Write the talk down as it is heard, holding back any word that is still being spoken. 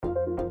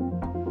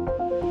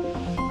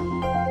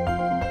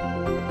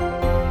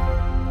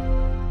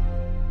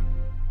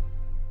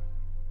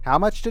How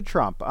much did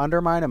Trump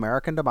undermine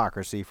American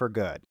democracy for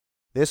good?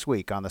 This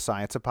week on The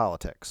Science of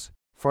Politics.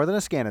 For the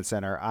Niskanen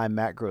Center, I'm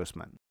Matt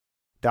Grossman.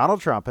 Donald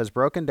Trump has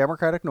broken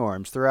democratic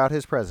norms throughout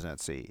his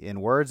presidency,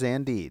 in words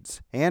and deeds,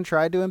 and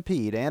tried to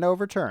impede and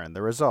overturn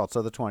the results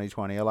of the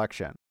 2020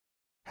 election.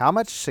 How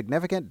much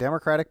significant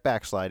democratic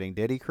backsliding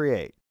did he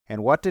create,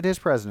 and what did his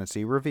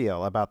presidency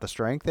reveal about the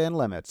strength and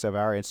limits of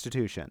our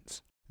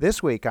institutions?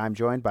 This week, I'm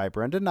joined by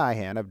Brendan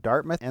Nyhan of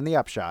Dartmouth and the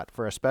Upshot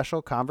for a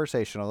special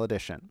conversational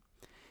edition.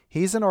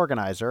 He's an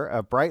organizer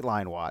of Bright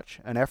Line Watch,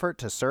 an effort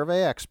to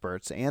survey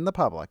experts and the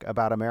public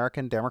about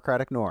American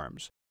democratic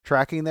norms,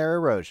 tracking their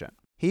erosion.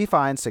 He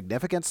finds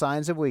significant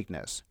signs of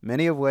weakness,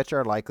 many of which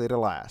are likely to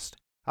last.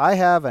 I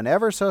have an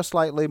ever so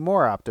slightly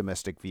more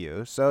optimistic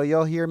view, so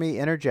you'll hear me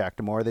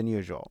interject more than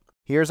usual.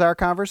 Here's our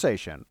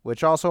conversation,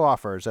 which also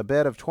offers a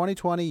bit of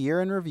 2020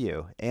 year in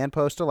review and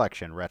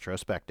post-election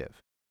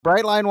retrospective.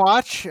 Bright Line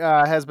Watch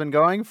has been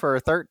going for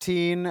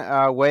 13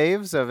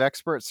 waves of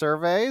expert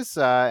surveys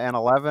and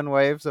 11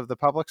 waves of the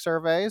public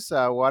surveys.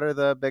 What are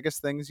the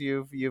biggest things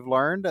you've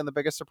learned and the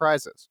biggest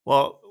surprises?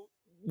 Well,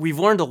 we've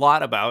learned a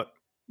lot about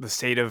the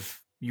state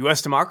of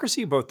U.S.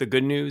 democracy, both the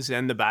good news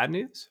and the bad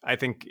news. I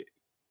think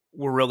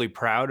we're really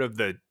proud of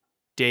the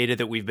data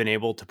that we've been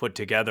able to put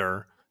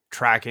together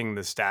tracking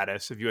the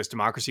status of U.S.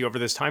 democracy over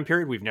this time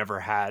period. We've never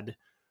had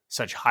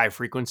such high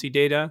frequency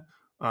data,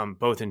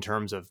 both in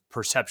terms of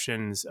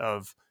perceptions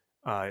of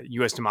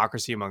U.S.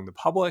 democracy among the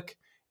public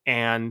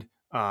and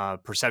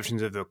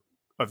perceptions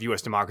of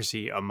U.S.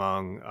 democracy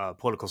among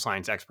political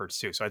science experts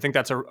too. So I think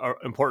that's an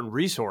important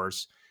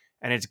resource,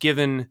 and it's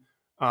given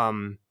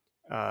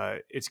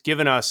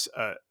us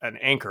an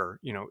anchor.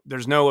 You know,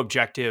 there's no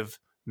objective,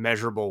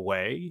 measurable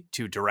way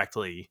to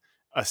directly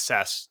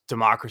assess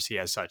democracy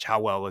as such. How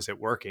well is it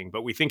working?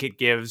 But we think it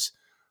gives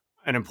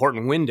an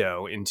important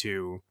window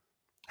into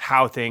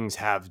how things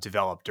have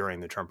developed during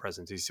the Trump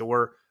presidency. So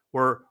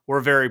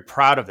we're very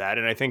proud of that,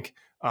 and I think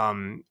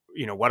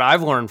what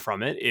I've learned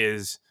from it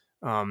is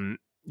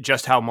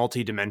just how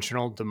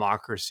multidimensional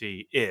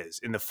democracy is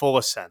in the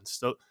fullest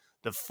sense.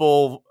 The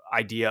full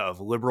idea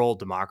of liberal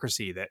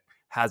democracy that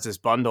has this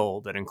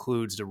bundle that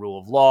includes the rule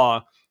of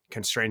law,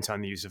 constraints on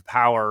the use of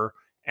power,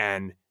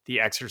 and the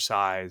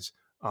exercise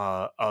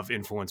of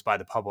influence by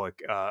the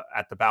public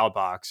at the ballot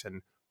box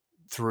and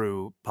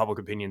through public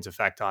opinion's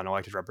effect on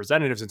elected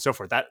representatives and so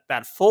forth.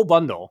 That full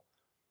bundle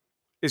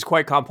is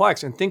quite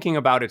complex, and thinking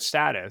about its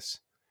status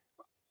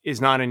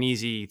is not an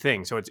easy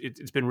thing. So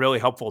it's been really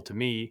helpful to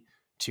me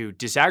to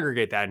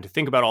disaggregate that and to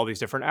think about all these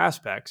different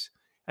aspects.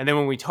 And then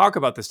when we talk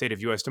about the state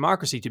of U.S.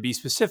 democracy, to be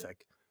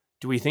specific,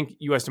 do we think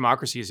U.S.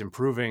 democracy is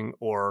improving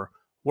or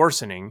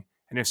worsening?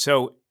 And if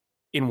so,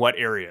 in what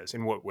areas,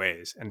 in what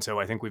ways? And so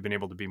I think we've been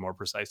able to be more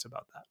precise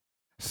about that.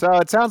 So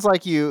it sounds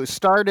like you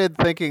started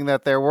thinking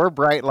that there were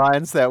bright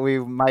lines that we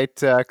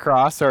might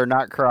cross or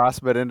not cross,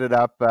 but ended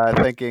up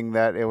thinking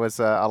that it was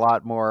a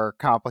lot more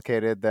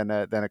complicated than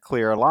a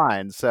clear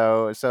line.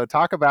 So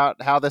talk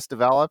about how this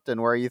developed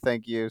and where you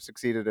think you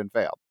succeeded and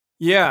failed.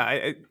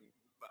 Yeah,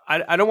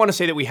 I don't want to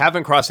say that we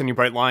haven't crossed any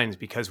bright lines,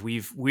 because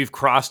we've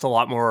crossed a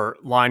lot more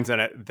lines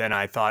than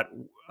I thought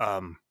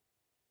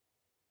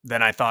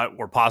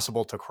were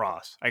possible to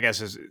cross. I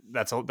guess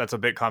that's a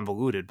bit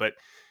convoluted, but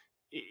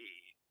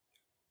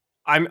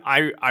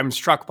I'm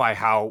struck by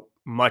how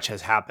much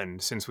has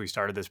happened since we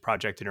started this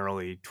project in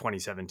early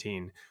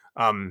 2017.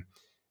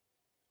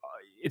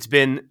 It's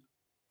been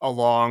a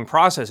long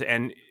process,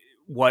 and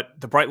what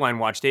the Bright Line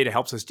Watch data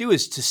helps us do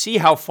is to see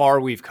how far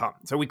we've come.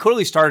 So we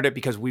clearly started it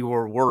because we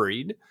were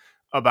worried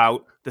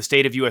about the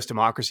state of U.S.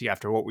 democracy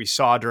after what we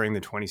saw during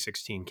the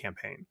 2016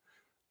 campaign.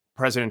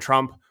 President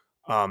Trump,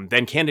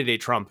 then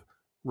candidate Trump,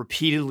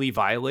 repeatedly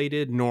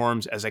violated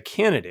norms as a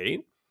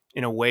candidate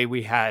in a way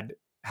we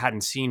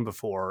hadn't seen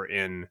before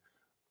in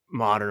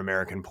modern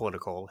American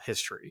political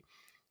history.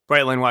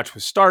 Bright Line Watch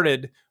was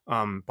started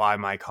by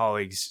my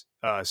colleagues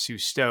Sue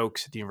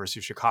Stokes at the University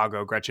of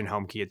Chicago, Gretchen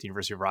Helmke at the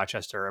University of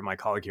Rochester, and my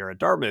colleague here at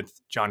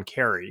Dartmouth, John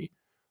Kerry.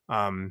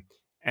 And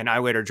I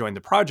later joined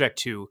the project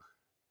to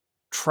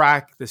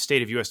track the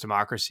state of U.S.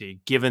 democracy,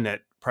 given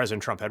that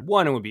President Trump had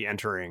won and would be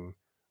entering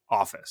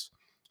office.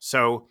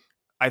 So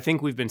I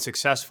think we've been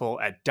successful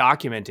at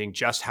documenting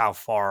just how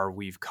far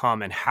we've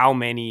come and how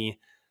many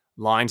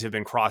lines have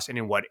been crossed and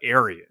in what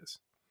areas.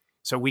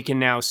 So we can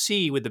now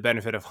see, with the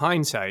benefit of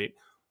hindsight,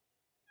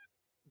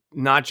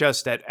 not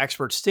just that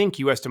experts think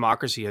U.S.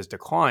 democracy has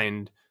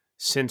declined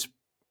since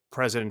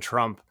President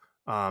Trump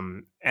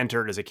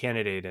entered as a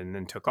candidate and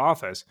then took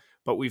office,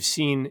 but we've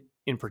seen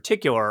in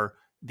particular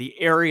the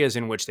areas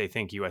in which they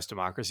think U.S.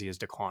 democracy has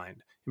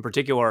declined. In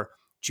particular,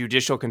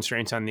 judicial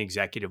constraints on the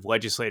executive,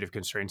 legislative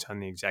constraints on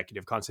the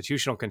executive,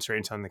 constitutional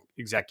constraints on the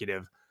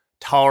executive,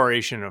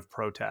 toleration of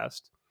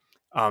protest,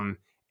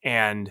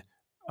 and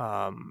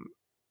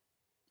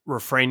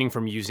refraining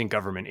from using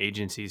government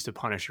agencies to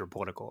punish your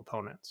political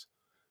opponents.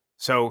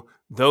 So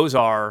those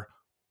are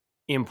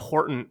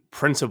important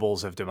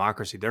principles of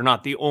democracy. They're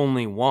not the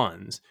only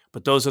ones,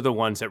 but those are the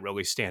ones that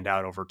really stand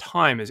out over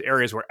time as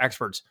areas where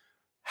experts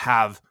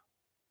have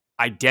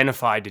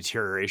identify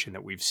deterioration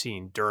that we've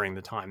seen during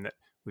the time that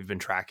we've been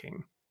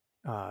tracking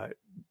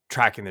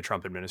the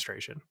Trump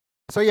administration.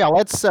 So yeah,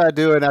 let's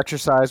do an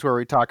exercise where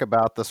we talk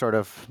about the sort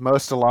of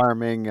most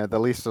alarming, the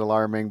least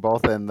alarming,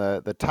 both in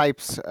the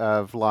types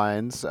of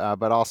lines,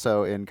 but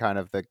also in kind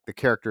of the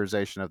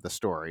characterization of the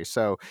story.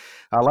 So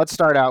let's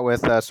start out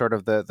with sort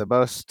of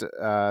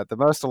the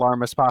most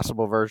alarmist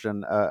possible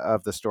version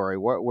of the story.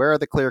 Where are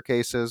the clear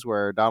cases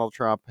where Donald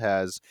Trump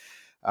has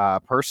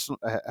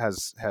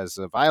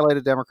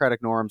violated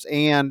democratic norms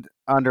and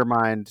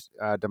undermined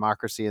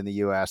democracy in the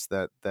U.S.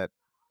 that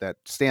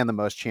stand the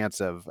most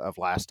chance of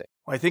lasting?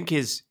 Well, I think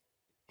his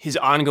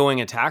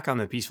ongoing attack on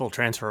the peaceful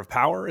transfer of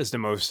power is the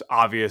most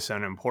obvious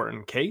and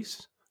important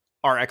case.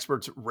 Our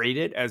experts rate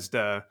it as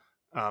the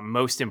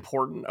most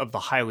important of the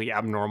highly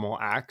abnormal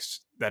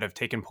acts that have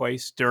taken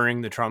place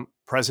during the Trump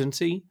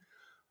presidency.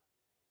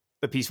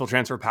 The peaceful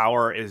transfer of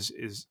power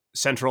is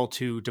central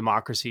to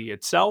democracy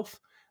itself,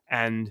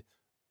 and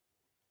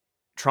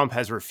Trump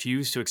has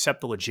refused to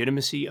accept the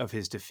legitimacy of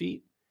his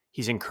defeat.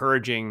 He's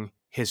encouraging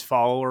his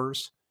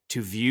followers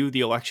to view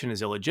the election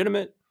as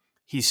illegitimate.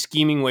 He's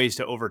scheming ways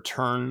to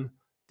overturn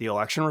the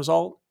election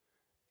result.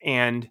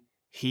 And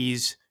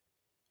he's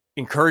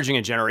encouraging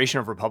a generation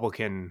of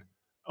Republican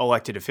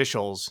elected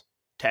officials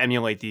to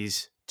emulate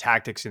these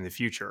tactics in the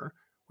future,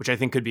 which I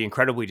think could be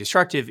incredibly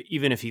destructive,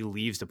 even if he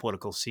leaves the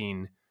political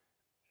scene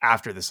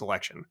after this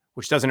election,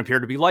 which doesn't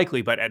appear to be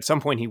likely, but at some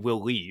point he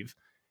will leave.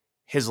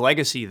 His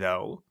legacy,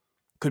 though,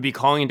 could be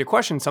calling into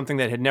question something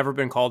that had never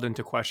been called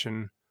into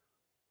question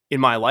in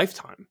my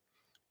lifetime.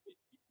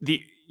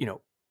 The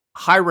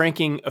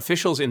high-ranking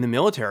officials in the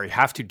military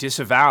have to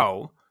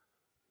disavow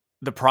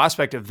the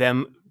prospect of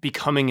them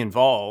becoming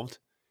involved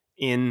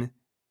in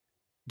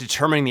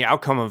determining the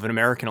outcome of an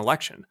American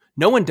election.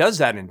 No one does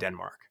that in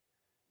Denmark.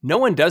 No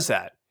one does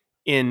that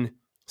in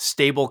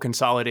stable,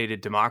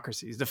 consolidated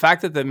democracies. The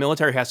fact that the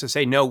military has to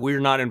say, no, we're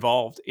not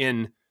involved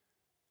in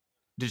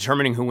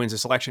determining who wins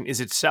this election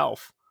is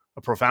itself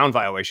a profound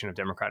violation of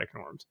democratic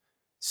norms.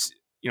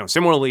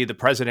 Similarly, the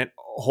president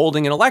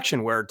holding an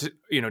election where,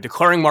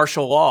 declaring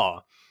martial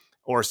law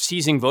or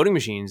seizing voting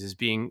machines is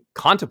being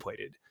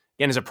contemplated,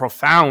 again, is a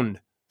profound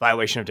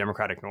violation of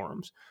democratic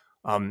norms,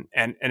 and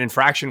an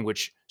infraction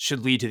which should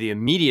lead to the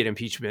immediate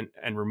impeachment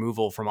and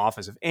removal from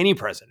office of any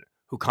president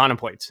who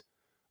contemplates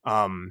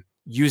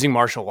using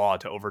martial law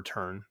to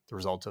overturn the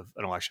results of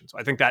an election. So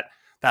I think that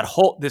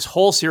this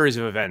whole series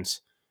of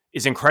events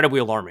is incredibly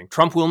alarming.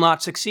 Trump will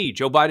not succeed.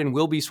 Joe Biden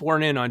will be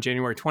sworn in on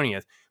January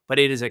 20th, but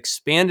it has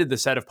expanded the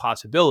set of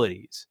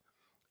possibilities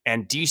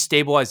and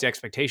destabilized the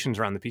expectations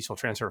around the peaceful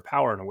transfer of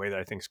power in a way that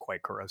I think is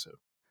quite corrosive.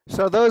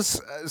 So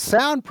those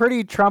sound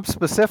pretty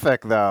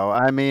Trump-specific, though.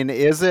 I mean,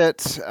 is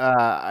it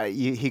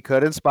he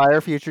could inspire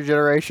future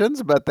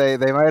generations, but they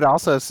might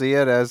also see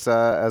it as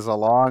a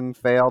long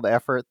failed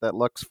effort that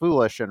looks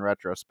foolish in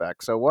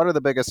retrospect. So what are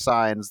the biggest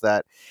signs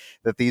that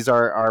these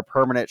are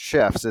permanent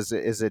shifts?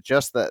 Is it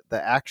just that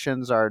the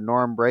actions are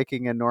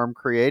norm-breaking and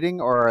norm-creating,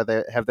 or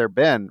have there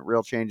been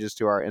real changes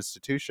to our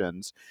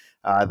institutions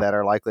that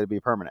are likely to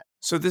be permanent?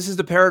 So this is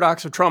the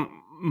paradox of Trump.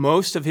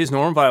 Most of his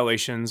norm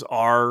violations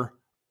are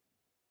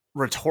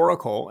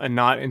rhetorical and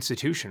not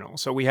institutional.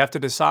 So we have to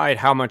decide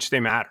how much they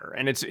matter.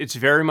 And it's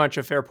very much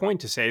a fair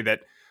point to say that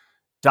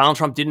Donald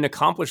Trump didn't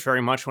accomplish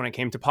very much when it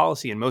came to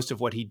policy. And most of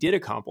what he did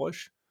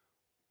accomplish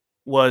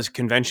was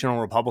conventional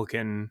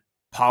Republican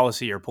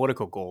policy or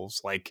political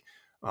goals, like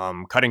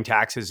cutting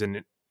taxes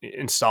and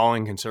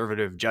installing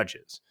conservative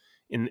judges.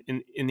 In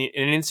an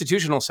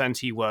institutional sense,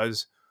 he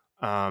was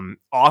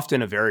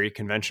often a very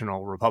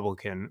conventional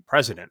Republican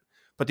president.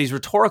 But these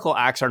rhetorical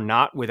acts are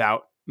not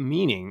without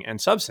meaning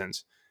and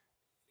substance.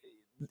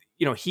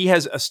 He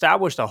has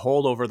established a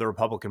hold over the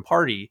Republican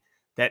Party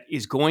that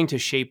is going to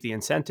shape the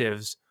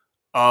incentives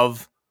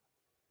of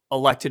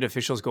elected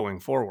officials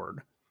going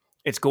forward.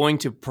 It's going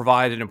to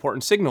provide an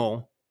important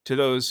signal to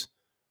those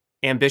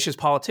ambitious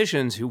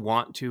politicians who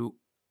want to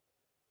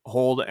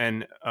hold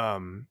and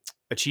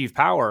achieve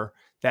power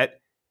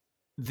that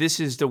this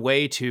is the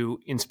way to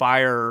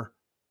inspire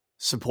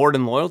support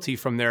and loyalty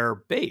from their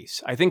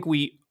base. I think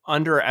we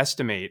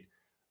underestimate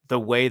the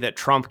way that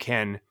Trump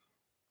can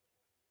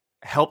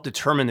help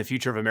determine the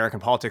future of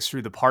American politics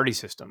through the party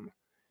system.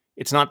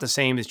 It's not the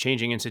same as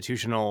changing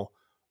institutional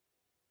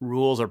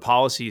rules or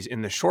policies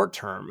in the short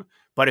term,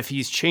 but if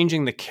he's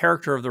changing the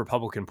character of the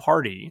Republican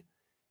Party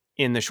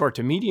in the short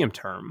to medium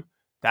term,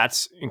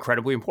 that's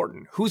incredibly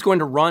important. Who's going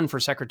to run for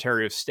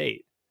Secretary of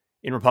State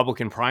in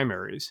Republican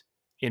primaries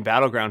in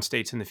battleground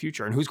states in the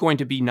future? And who's going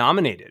to be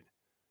nominated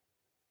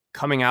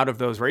coming out of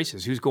those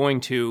races? Who's going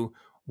to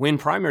win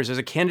primaries? As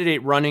a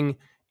candidate running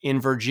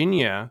in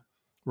Virginia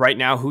right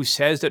now who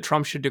says that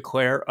Trump should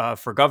declare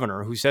for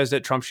governor, who says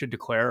that Trump should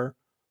declare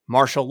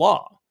martial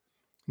law.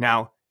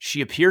 Now,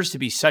 she appears to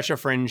be such a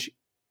fringe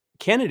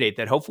candidate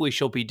that hopefully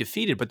she'll be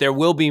defeated, but there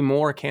will be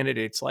more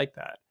candidates like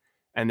that.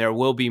 And there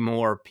will be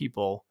more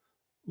people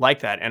like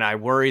that. And I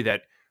worry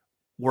that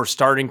we're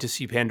starting to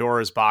see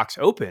Pandora's box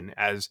open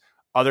as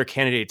other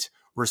candidates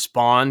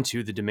respond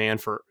to the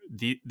demand for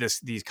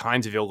these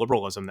kinds of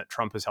illiberalism that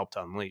Trump has helped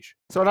to unleash.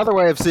 So another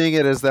way of seeing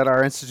it is that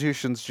our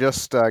institutions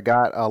just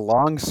got a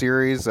long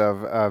series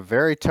of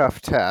very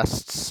tough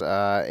tests,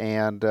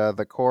 and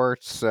the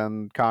courts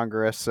and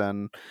Congress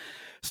and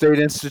state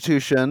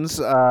institutions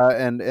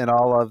and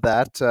all of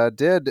that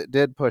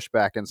did push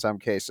back in some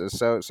cases.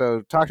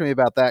 So talk to me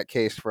about that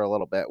case for a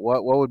little bit.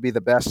 What would be the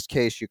best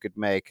case you could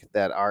make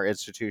that our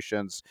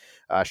institutions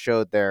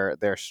showed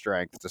their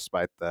strength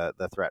despite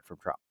the threat from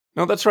Trump?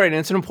 No, that's right, and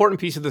it's an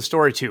important piece of the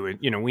story too.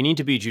 We need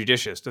to be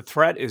judicious. The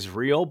threat is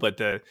real, but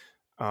the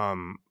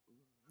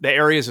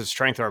areas of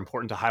strength are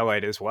important to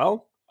highlight as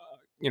well.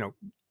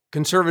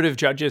 Conservative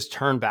judges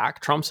turned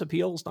back Trump's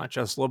appeals, not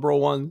just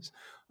liberal ones.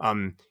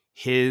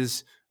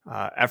 His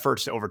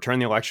efforts to overturn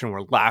the election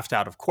were laughed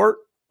out of court,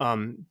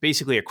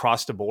 basically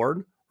across the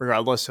board,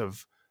 regardless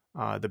of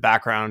the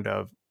background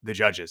of the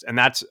judges. And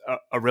that's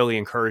a really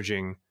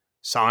encouraging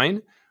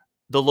sign.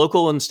 The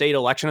local and state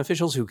election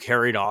officials who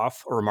carried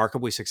off a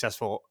remarkably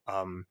successful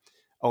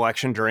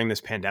election during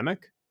this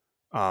pandemic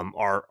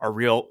are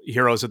real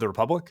heroes of the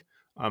republic.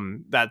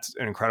 That's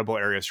an incredible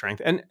area of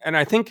strength. And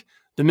I think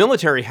the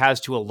military has,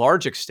 to a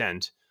large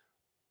extent,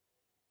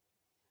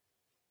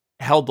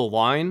 held the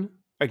line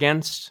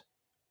against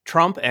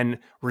Trump and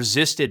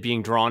resisted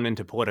being drawn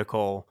into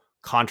political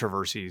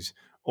controversies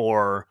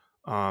or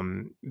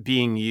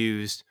being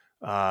used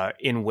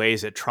in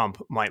ways that Trump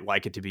might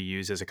like it to be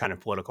used as a kind of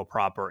political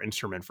prop or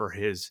instrument for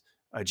his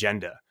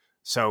agenda.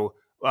 So,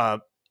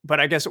 but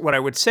I guess what I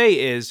would say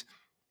is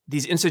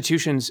these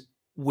institutions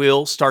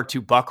will start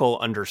to buckle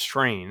under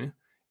strain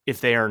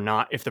if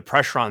the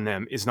pressure on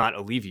them is not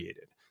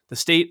alleviated.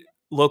 The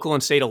local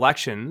and state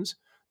elections,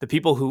 the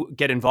people who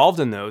get involved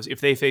in those, if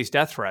they face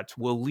death threats,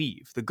 will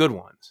leave. The good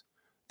ones.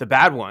 The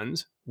bad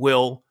ones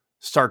will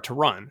start to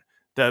run.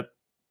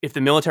 If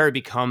the military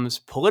becomes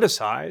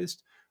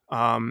politicized,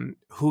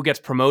 who gets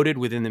promoted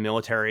within the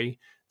military,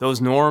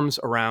 those norms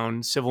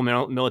around civil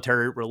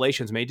military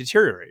relations may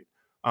deteriorate.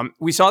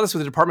 We saw this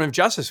with the Department of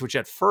Justice, which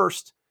at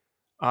first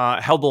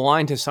held the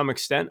line to some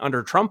extent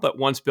under Trump, but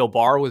once Bill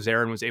Barr was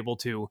there and was able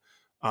to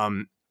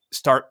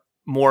start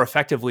more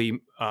effectively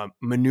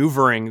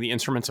maneuvering the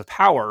instruments of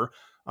power,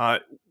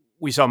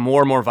 we saw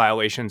more and more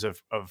violations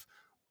of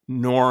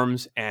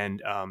norms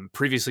and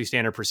previously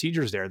standard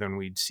procedures there than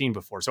we'd seen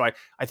before. So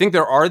I think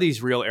there are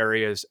these real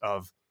areas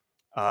of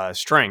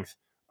strength,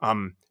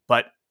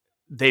 but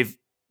they're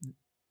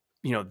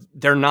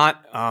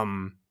not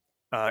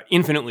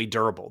infinitely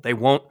durable. They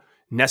won't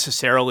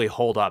necessarily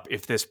hold up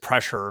if this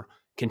pressure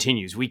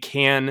continues. We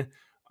can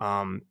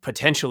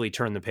potentially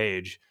turn the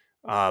page,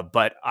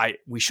 but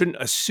we shouldn't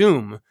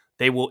assume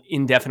they will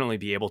indefinitely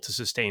be able to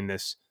sustain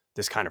this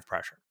kind of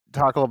pressure.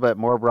 Talk a little bit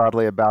more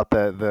broadly about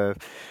the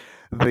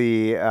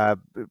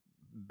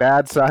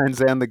bad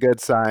signs and the good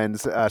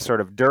signs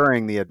sort of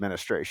during the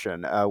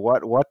administration.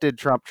 What did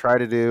Trump try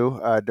to do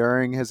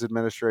during his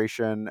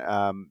administration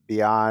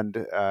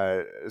beyond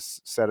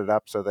set it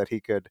up so that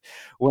he could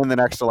win the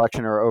next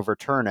election or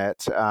overturn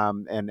it?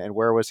 And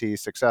where was he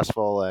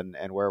successful,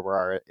 and where were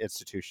our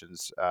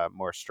institutions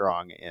more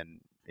strong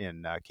in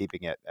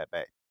keeping it at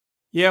bay?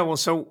 Yeah, well,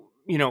 so,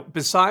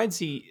 besides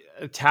the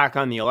attack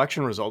on the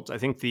election results, I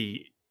think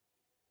the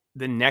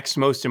next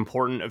most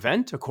important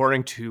event,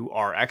 according to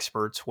our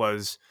experts,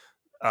 was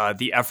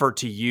the effort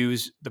to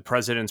use the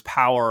president's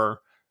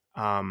power,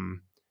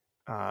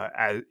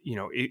 as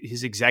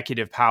his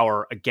executive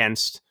power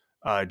against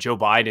Joe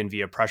Biden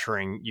via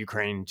pressuring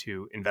Ukraine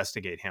to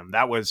investigate him.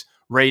 That was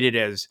rated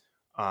as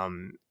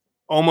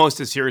almost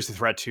as serious a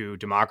threat to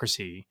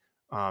democracy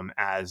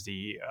as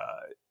the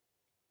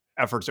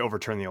efforts to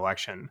overturn the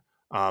election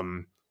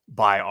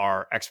by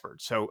our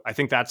experts. So I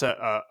think that's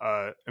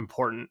a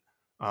important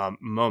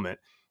moment.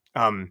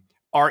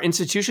 Our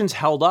institutions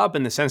held up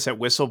in the sense that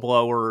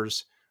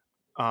whistleblowers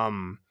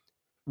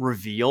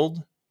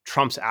revealed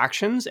Trump's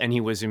actions, and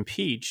he was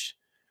impeached,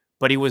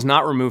 but he was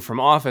not removed from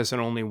office,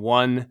 and only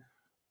one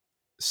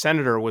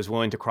senator was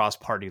willing to cross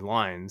party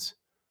lines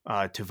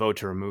to vote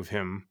to remove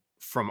him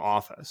from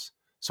office.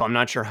 So I'm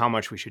not sure how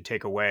much we should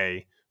take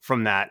away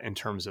from that in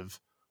terms of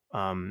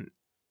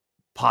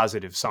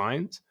positive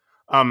signs.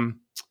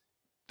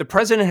 The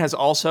president has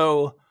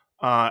also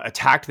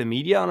attacked the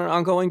media on an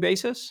ongoing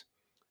basis.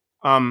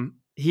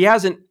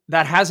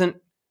 That hasn't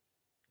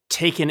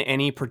taken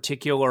any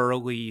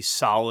particularly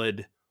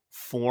solid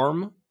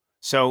form.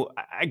 So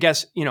I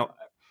guess,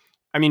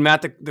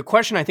 Matt, the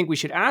question I think we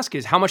should ask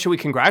is, how much should we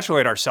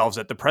congratulate ourselves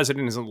that the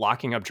president isn't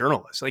locking up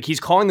journalists? Like, he's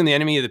calling them the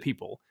enemy of the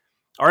people.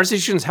 Our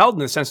institution's held in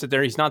the sense that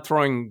he's not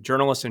throwing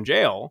journalists in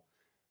jail,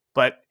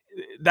 but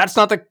that's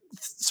not the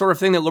sort of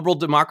thing that liberal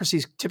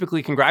democracies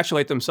typically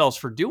congratulate themselves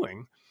for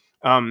doing.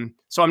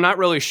 So I'm not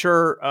really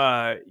sure,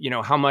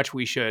 how much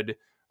we should,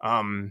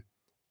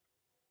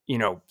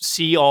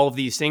 see all of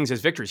these things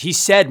as victories. He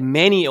said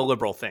many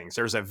illiberal things.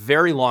 There's a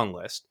very long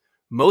list.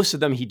 Most of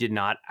them he did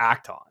not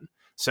act on.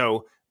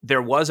 So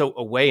there was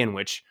a way in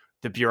which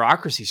the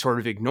bureaucracy sort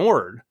of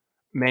ignored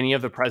many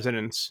of the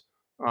president's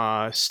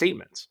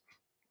statements.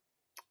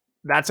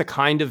 that's a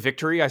kind of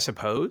victory, I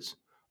suppose.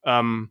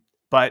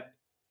 But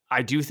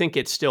I do think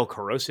it's still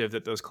corrosive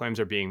that those claims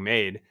are being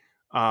made.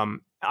 I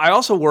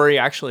also worry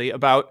actually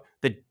about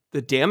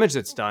the damage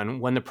that's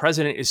done when the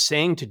president is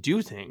saying to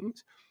do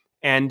things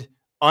and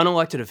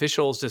unelected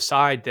officials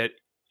decide that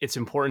it's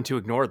important to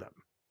ignore them.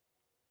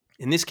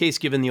 In this case,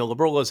 given the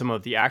illiberalism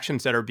of the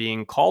actions that are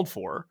being called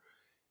for,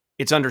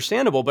 it's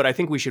understandable, but I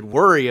think we should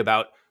worry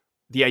about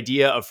the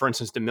idea of, for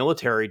instance, the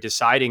military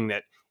deciding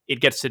that it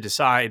gets to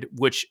decide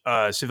which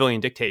civilian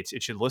dictates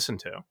it should listen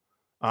to.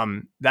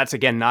 That's,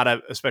 again, not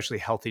a especially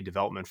healthy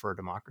development for a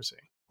democracy.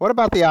 What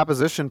about the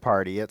opposition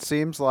party? It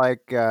seems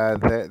like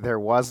there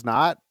was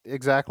not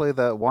exactly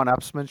the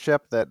one-upsmanship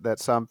that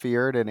some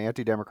feared in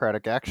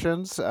anti-democratic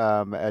actions.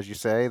 As you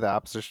say, the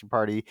opposition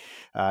party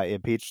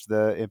impeached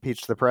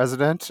the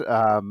president,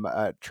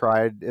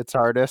 tried its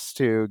hardest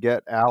to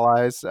get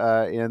allies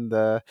in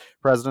the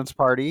president's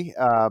party.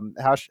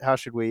 How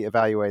should we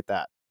evaluate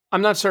that?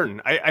 I'm not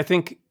certain. I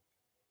think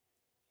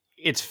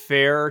it's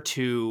fair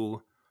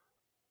to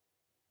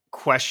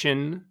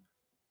question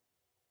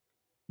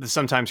the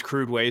sometimes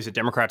crude ways that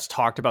Democrats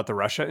talked about the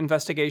Russia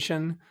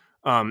investigation,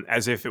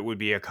 as if it would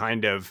be a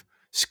kind of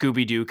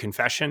Scooby-Doo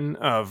confession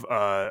of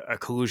a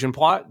collusion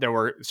plot. There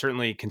were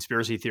certainly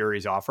conspiracy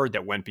theories offered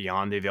that went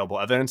beyond the available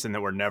evidence and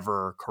that were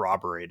never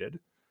corroborated.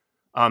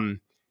 I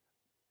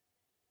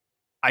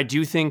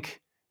do think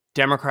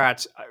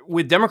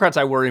with Democrats,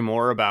 I worry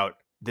more about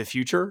the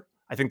future.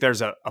 I think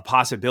there's a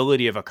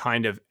possibility of a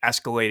kind of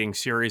escalating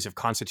series of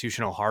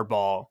constitutional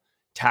hardball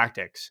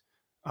tactics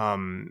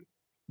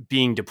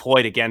being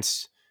deployed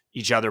against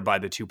each other by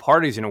the two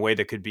parties in a way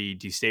that could be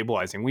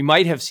destabilizing. We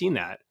might have seen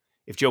that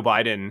if Joe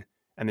Biden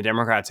and the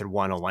Democrats had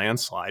won a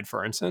landslide,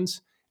 for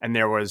instance, and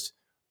there was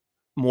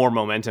more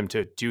momentum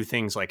to do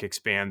things like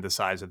expand the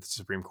size of the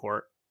Supreme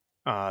Court,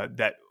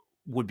 that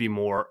would be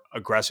more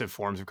aggressive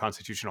forms of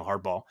constitutional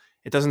hardball.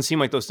 It doesn't seem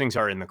like those things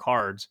are in the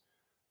cards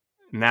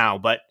now,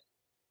 but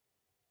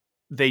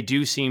they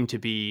do seem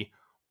to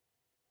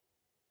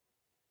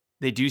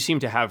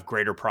have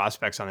greater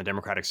prospects on the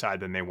Democratic side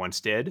than they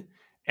once did.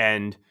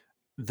 And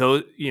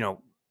though,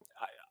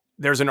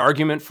 there's an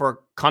argument for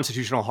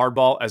constitutional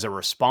hardball as a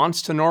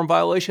response to norm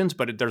violations,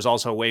 but there's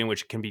also a way in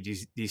which it can be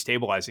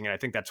destabilizing. And I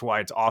think that's why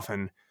it's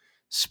often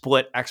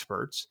split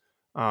experts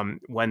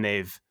when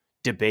they've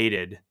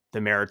debated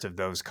the merits of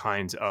those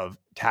kinds of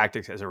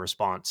tactics as a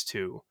response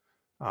to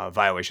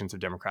violations of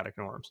democratic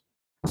norms.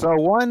 So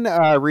one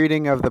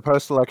reading of the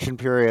post-election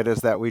period is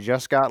that we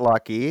just got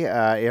lucky.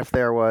 If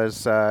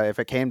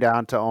it came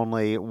down to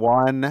only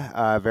one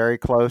very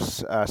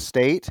close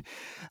state,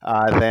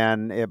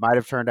 then it might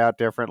have turned out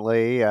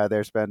differently.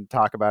 There's been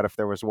talk about if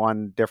there was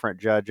one different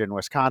judge in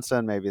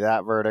Wisconsin, maybe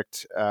that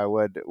verdict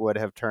would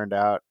have turned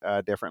out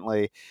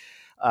differently.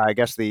 I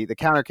guess the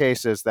counter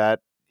case is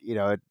that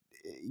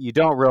you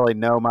don't really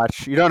know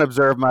much. You don't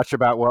observe much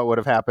about what would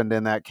have happened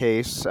in that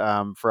case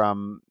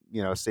from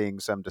seeing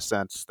some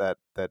dissents that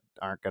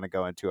aren't going to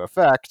go into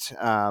effect.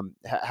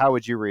 How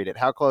would you read it?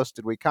 How close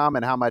did we come,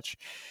 and how much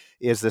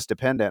is this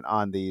dependent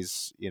on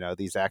these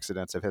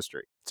accidents of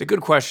history? It's a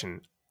good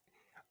question.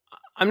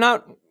 I'm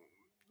not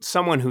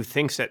someone who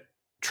thinks that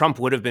Trump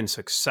would have been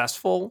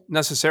successful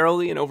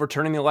necessarily in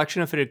overturning the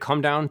election if it had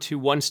come down to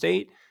one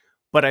state,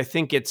 but I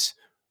think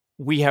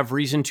we have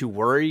reason to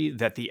worry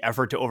that the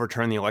effort to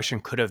overturn the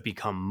election could have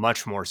become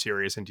much more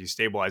serious and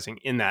destabilizing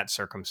in that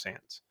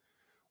circumstance.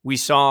 We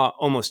saw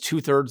almost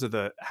 2/3 of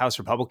the House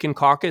Republican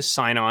caucus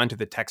sign on to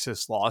the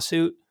Texas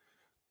lawsuit,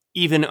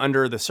 even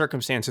under the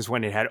circumstances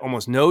when it had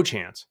almost no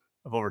chance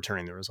of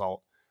overturning the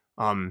result.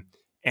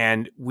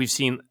 And we've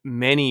seen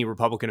many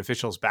Republican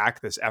officials back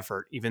this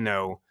effort, even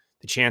though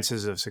the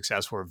chances of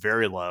success were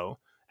very low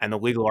and the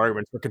legal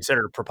arguments were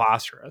considered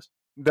preposterous.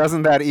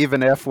 Doesn't that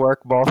even if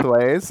work both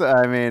ways?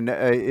 I mean,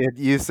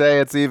 you say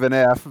it's even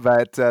if,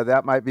 but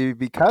that might be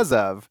because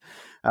of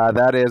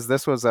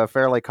this was a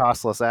fairly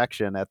costless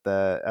action at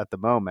the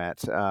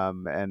moment,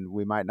 and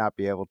we might not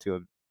be able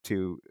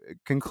to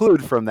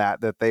conclude from that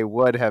they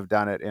would have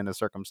done it in a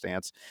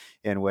circumstance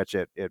in which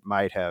it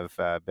might have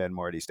been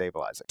more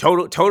destabilizing.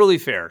 Totally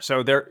fair.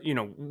 So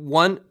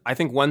I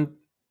think one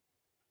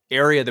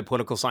area that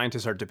political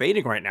scientists are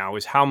debating right now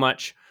is how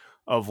much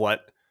of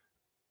what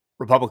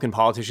Republican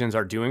politicians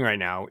are doing right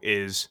now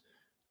is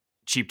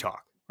cheap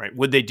talk, right?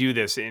 Would they do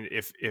this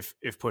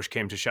if push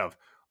came to shove,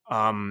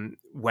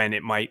 when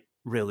it might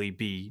really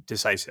be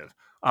decisive?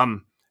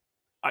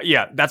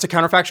 Yeah, that's a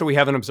counterfactual we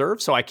haven't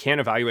observed, so I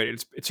can't evaluate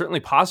it. It's certainly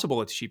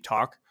possible it's cheap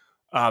talk.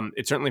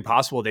 It's certainly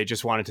possible they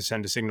just wanted to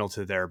send a signal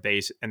to their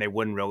base and they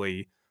wouldn't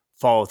really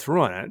follow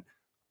through on it.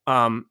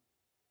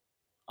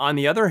 On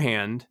the other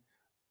hand,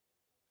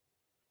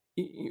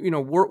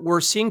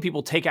 we're seeing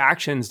people take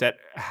actions that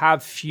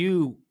have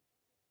few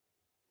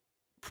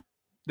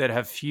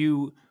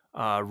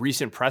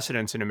recent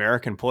precedents in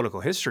American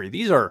political history.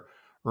 These are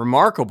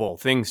remarkable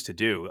things to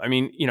do. I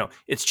mean,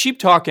 it's cheap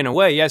talk in a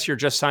way. Yes, you're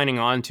just signing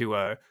on to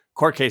a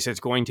court case that's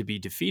going to be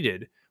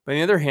defeated. But on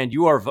the other hand,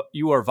 you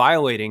are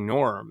violating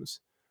norms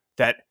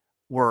that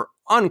were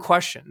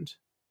unquestioned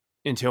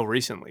until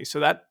recently. So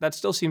that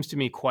still seems to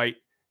me quite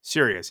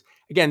serious.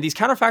 Again, these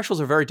counterfactuals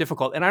are very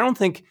difficult, and I don't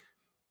think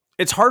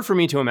it's hard for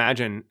me to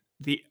imagine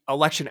the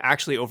election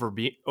actually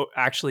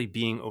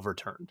being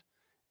overturned.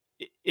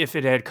 If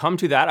it had come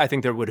to that, I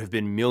think there would have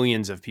been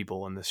millions of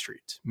people in the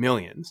streets,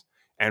 millions,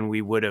 and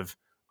we would have.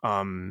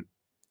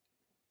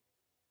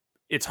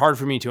 It's hard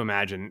for me to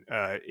imagine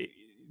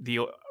the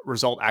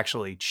result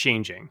actually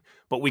changing,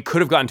 but we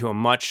could have gotten to a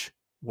much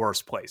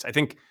worse place. I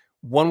think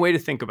one way to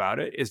think about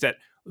it is that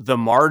the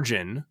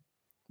margin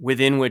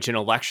within which an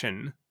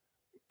election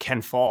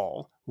can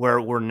fall,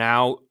 where we're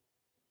now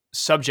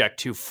subject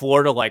to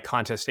Florida-like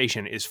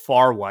contestation, is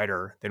far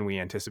wider than we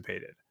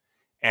anticipated.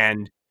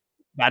 And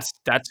that's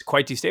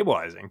quite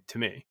destabilizing to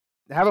me.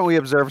 Haven't we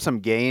observed some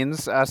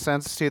gains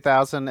since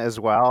 2000 as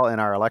well in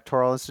our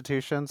electoral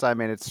institutions? I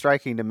mean, it's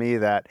striking to me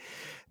that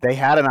they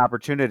had an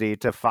opportunity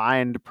to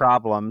find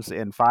problems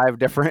in 5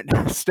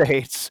 different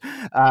states,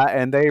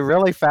 and they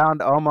really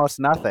found almost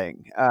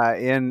nothing.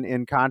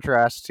 In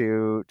contrast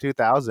to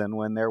 2000,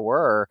 when there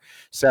were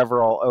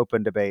several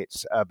open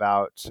debates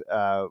about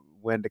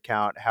when to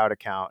count, how to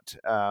count.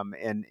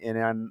 And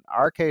in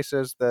our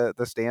cases,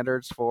 the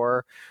standards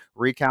for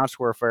recounts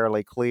were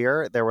fairly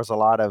clear. There was a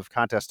lot of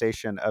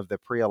contestation of the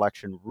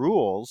pre-election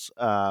rules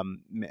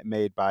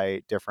made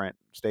by different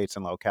states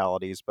and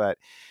localities, but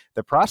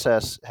the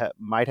process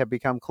might have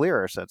become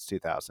clearer since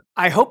 2000.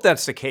 I hope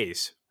that's the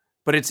case,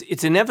 but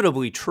it's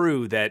inevitably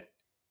true that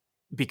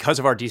because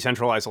of our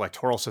decentralized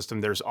electoral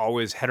system, there's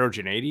always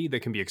heterogeneity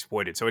that can be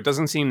exploited. So it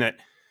doesn't seem that,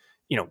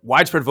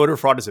 widespread voter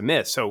fraud is a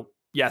myth. So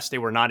yes, they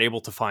were not able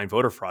to find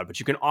voter fraud, but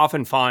you can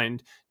often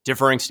find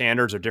differing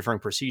standards or differing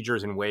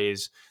procedures in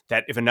ways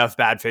that if enough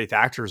bad faith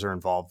actors are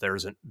involved,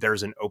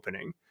 there's an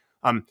opening.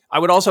 I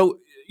would also,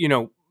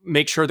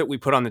 make sure that we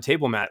put on the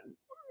table, Matt,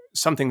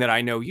 something that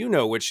I know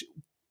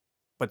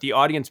but the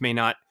audience may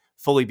not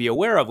fully be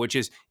aware of, which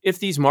is if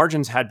these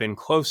margins had been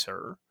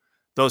closer,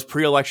 those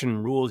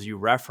pre-election rules you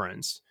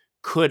referenced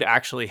could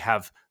actually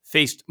have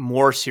faced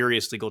more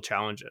serious legal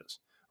challenges,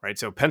 right?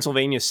 So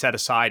Pennsylvania set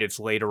aside its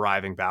late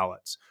arriving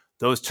ballots.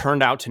 Those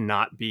turned out to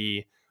not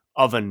be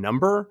of a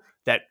number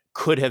that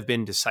could have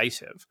been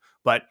decisive,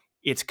 but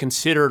it's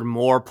considered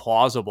more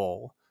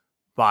plausible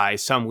by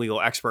some legal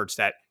experts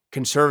that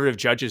conservative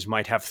judges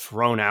might have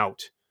thrown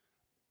out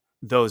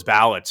those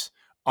ballots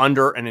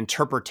under an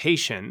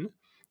interpretation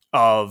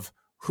of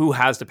who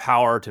has the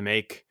power to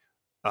make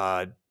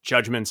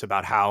judgments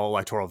about how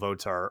electoral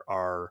votes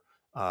are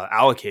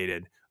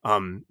allocated.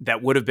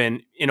 That would have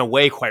been, in a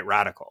way, quite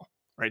radical,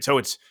 right? So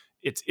it's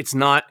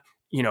not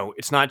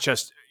it's not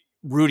just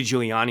Rudy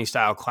Giuliani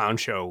style clown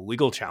show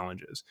legal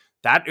challenges.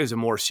 That is a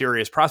more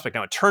serious prospect.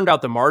 Now, it turned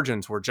out the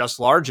margins were just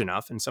large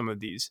enough in some of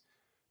these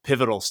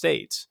pivotal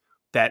states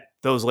that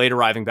those late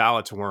arriving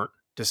ballots weren't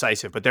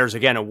decisive. But there's,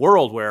 again, a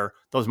world where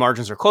those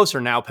margins are closer.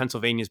 Now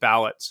Pennsylvania's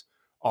ballots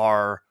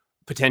are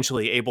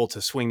potentially able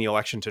to swing the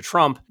election to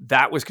Trump.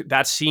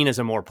 That's seen as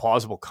a more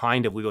plausible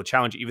kind of legal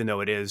challenge, even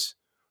though it is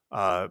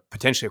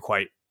potentially a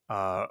quite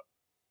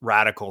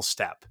radical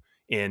step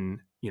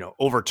in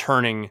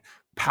overturning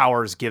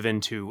powers given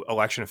to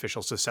election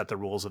officials to set the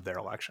rules of their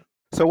election.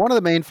 So one of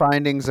the main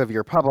findings of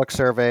your public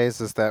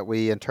surveys is that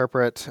we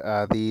interpret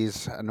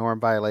these norm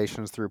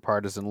violations through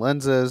partisan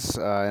lenses,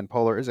 and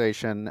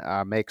polarization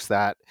makes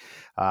that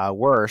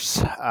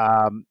worse.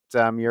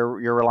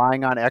 You're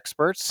relying on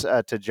experts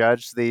to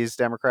judge these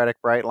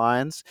democratic bright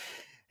lines,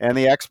 and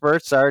the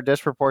experts are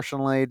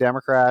disproportionately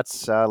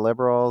Democrats,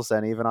 liberals,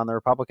 and even on the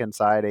Republican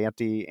side,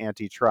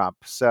 anti-Trump.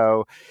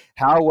 So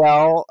how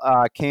well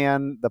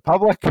can the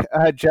public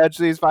judge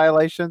these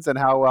violations, and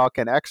how well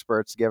can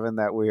experts, given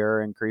that we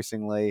are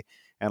increasingly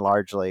and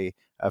largely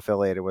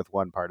affiliated with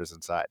one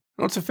partisan side?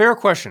 Well, it's a fair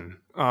question.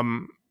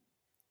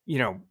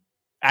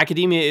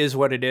 Academia is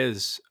what it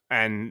is,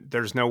 and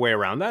there's no way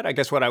around that. I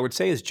guess what I would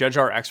say is judge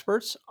our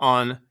experts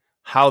on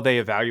how they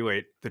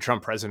evaluate the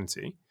Trump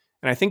presidency.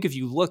 And I think if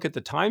you look at the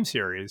time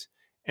series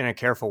in a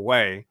careful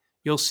way,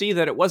 you'll see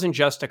that it wasn't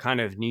just a kind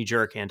of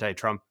knee-jerk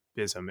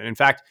anti-Trumpism. And in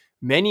fact,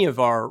 many of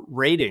our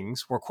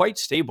ratings were quite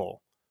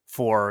stable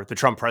for the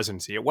Trump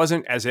presidency. It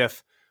wasn't as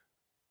if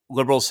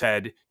liberals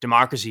said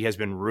democracy has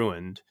been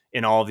ruined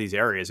in all of these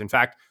areas. In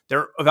fact,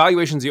 their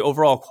evaluations, the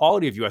overall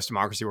quality of U.S.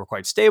 democracy were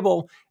quite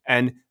stable,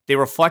 and they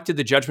reflected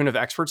the judgment of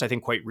experts, I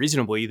think, quite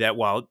reasonably, that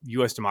while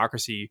U.S.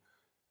 democracy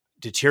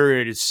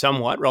deteriorated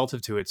somewhat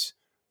relative to its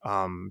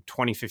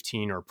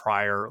 2015 or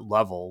prior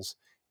levels,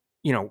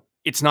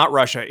 it's not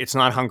Russia, it's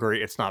not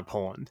Hungary, it's not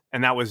Poland.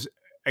 And that was,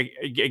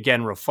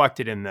 again,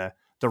 reflected in the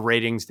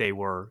ratings they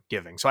were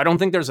giving. So I don't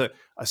think there's a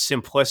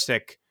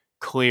simplistic,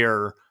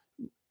 clear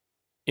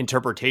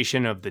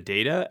interpretation of the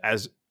data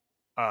as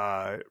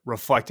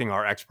reflecting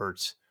our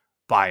experts'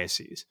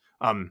 biases.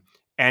 And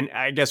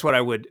I guess what I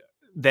would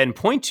then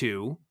point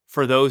to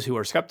for those who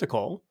are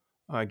skeptical,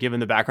 given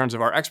the backgrounds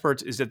of our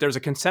experts, is that there's a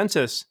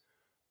consensus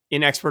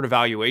in expert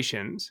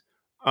evaluations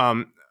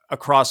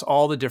across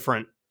all the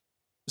different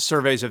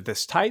surveys of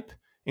this type,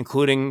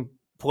 including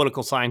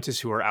political scientists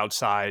who are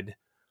outside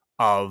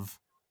of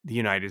the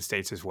United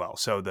States as well.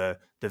 So the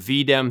the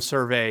VDEM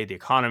survey, The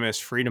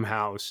Economist, Freedom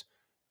House,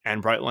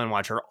 and Brightline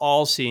Watch are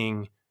all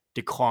seeing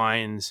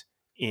declines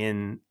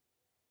in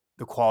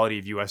the quality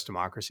of U.S.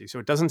 democracy. So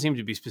it doesn't seem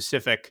to be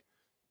specific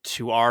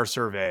to our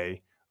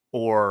survey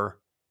or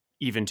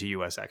even to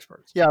U.S.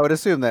 experts. Yeah, I would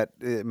assume that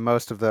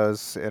most of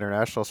those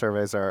international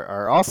surveys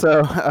are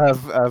also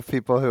of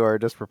people who are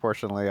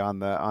disproportionately on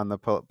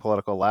the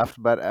political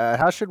left. But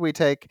how should we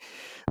take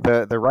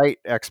the right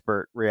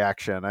expert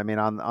reaction? I mean,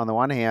 on the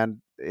one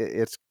hand,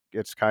 it's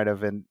kind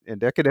of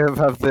indicative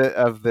of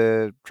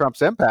the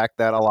Trump's impact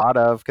that a lot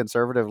of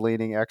conservative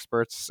leaning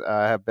experts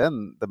have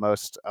been the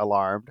most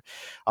alarmed.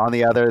 On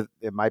the other,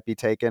 it might be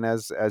taken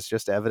as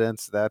just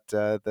evidence that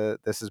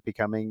this is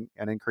becoming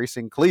an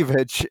increasing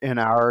cleavage in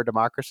our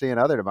democracy and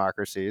other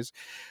democracies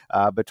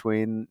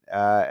between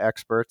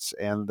experts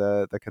and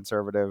the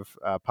conservative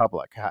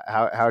public.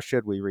 How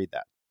should we read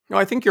that? No,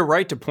 I think you're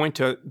right to point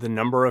to the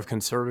number of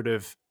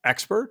conservative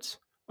experts,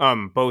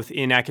 both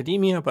in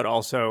academia, but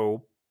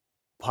also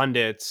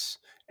pundits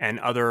and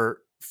other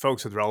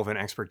folks with relevant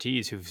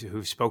expertise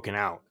who've spoken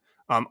out,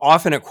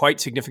 often at quite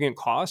significant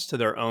cost to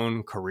their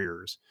own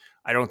careers.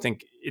 I don't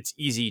think it's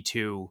easy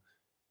to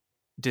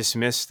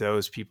dismiss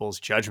those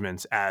people's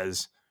judgments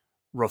as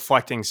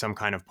reflecting some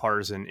kind of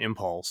partisan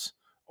impulse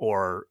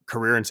or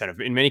career incentive.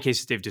 In many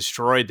cases, they've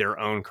destroyed their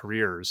own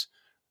careers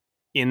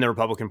in the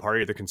Republican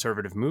Party or the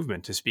conservative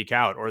movement to speak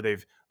out, or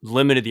they've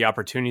limited the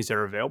opportunities that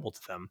are available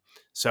to them.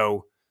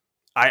 So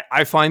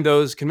I find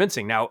those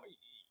convincing. Now,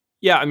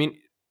 yeah, I mean,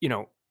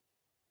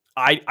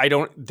 I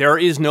don't, there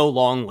is no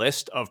long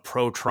list of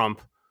pro-Trump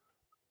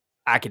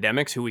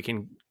academics who we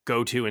can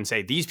go to and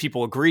say, these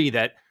people agree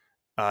that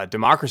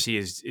democracy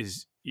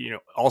is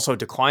also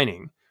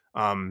declining.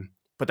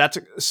 But that's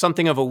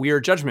something of a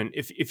weird judgment.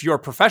 If your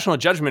professional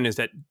judgment is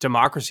that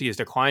democracy is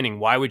declining,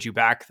 why would you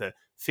back the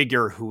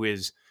figure who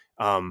is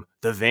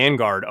the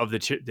vanguard of the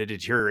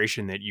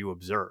deterioration that you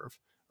observe,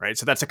 right?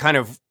 So that's a kind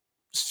of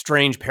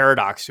strange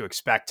paradox to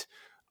expect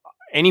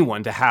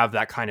anyone to have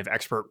that kind of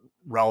expert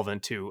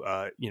relevant to,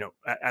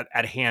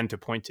 at hand to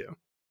point to.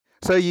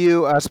 So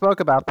you spoke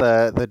about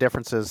the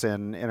differences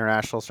in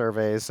international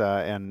surveys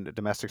and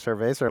domestic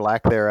surveys, or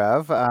lack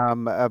thereof.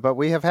 But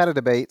we have had a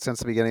debate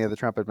since the beginning of the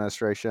Trump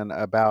administration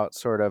about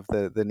sort of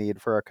the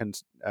need for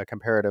a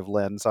comparative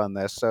lens on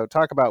this. So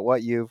talk about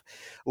what you've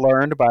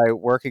learned by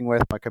working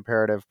with a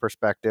comparative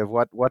perspective.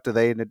 What do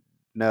they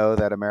know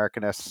that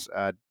Americanists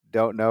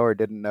don't know or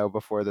didn't know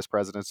before this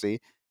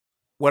presidency?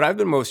 What I've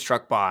been most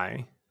struck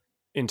by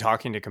in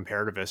talking to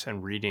comparativists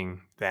and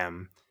reading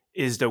them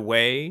is the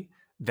way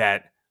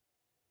that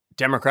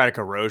democratic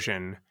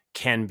erosion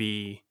can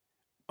be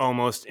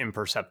almost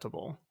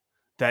imperceptible,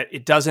 that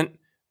it doesn't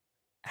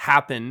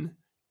happen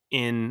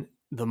in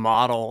the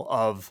model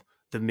of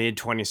the mid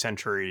 20th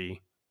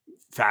century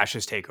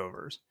fascist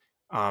takeovers.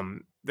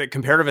 The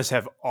comparativists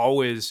have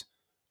always,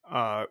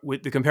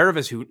 with the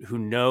comparativists who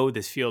know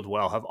this field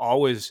well, have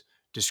always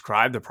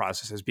described the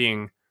process as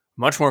being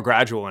much more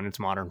gradual in its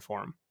modern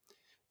form.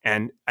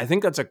 And I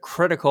think that's a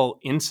critical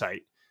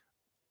insight.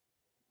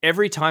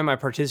 Every time I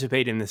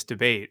participate in this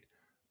debate,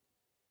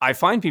 I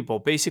find people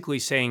basically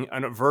saying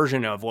a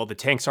version of, well, the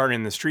tanks aren't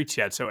in the streets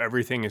yet, so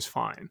everything is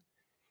fine.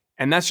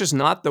 And that's just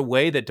not the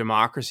way that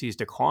democracies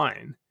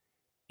decline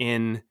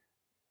in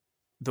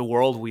the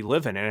world we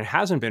live in. And it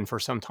hasn't been for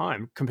some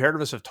time.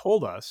 Comparativists have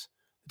told us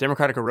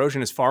democratic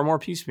erosion is far more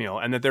piecemeal,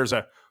 and that there's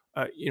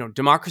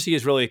democracy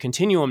is really a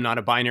continuum, not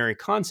a binary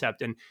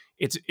concept. And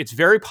it's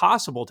very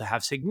possible to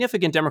have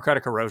significant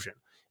democratic erosion,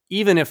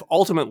 even if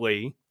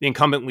ultimately the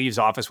incumbent leaves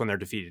office when they're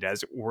defeated,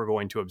 as we're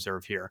going to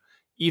observe here,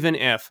 even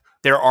if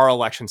there are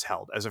elections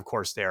held, as of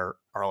course there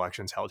are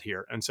elections held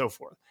here, and so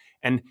forth.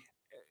 And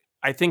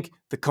I think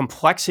the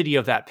complexity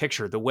of that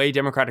picture, the way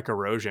democratic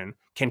erosion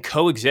can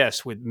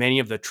coexist with many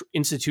of the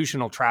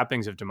institutional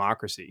trappings of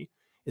democracy,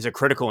 is a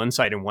critical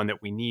insight, and one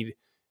that we need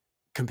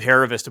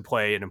comparativists to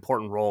play an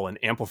important role in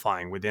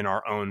amplifying within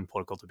our own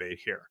political debate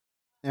here.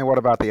 And what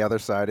about the other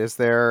side? Is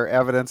there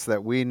evidence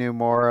that we knew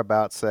more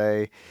about,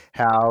 say,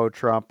 how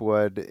Trump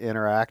would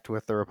interact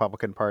with the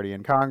Republican Party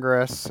in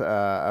Congress,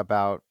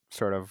 about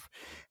sort of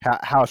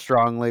how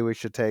strongly we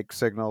should take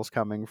signals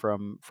coming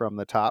from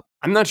the top?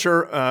 I'm not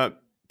sure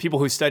people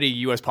who study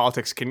U.S.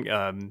 politics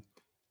can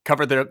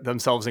cover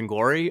themselves in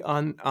glory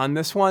on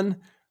this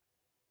one.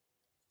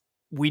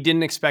 We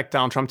didn't expect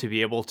Donald Trump to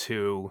be able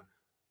to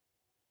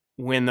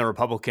win the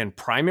Republican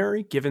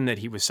primary, given that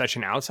he was such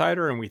an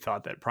outsider, and we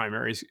thought that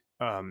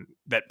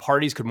that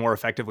parties could more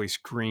effectively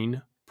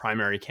screen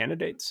primary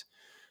candidates.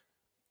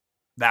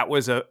 That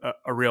was a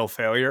real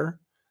failure.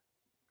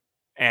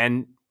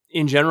 And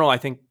in general, I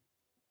think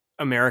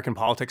American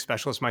politics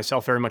specialists,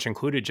 myself very much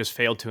included, just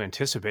failed to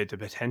anticipate the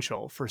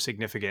potential for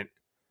significant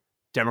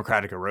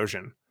democratic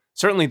erosion.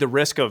 Certainly the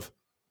risk of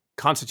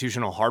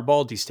constitutional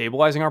hardball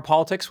destabilizing our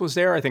politics was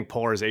there. I think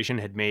polarization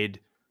had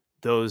made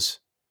those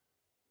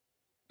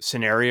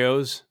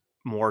scenarios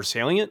more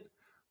salient,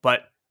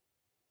 but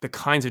the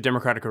kinds of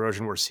democratic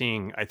erosion we're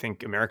seeing, I think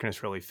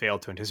Americanists really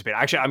failed to anticipate.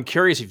 Actually, I'm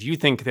curious if you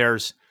think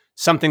there's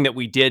something that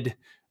we did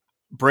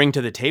bring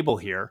to the table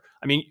here.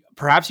 I mean,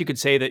 perhaps you could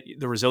say that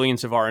the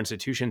resilience of our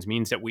institutions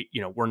means that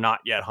we're not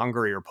yet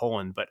Hungary or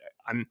Poland, but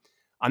I'm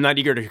not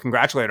eager to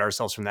congratulate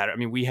ourselves from that. I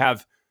mean, we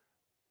have,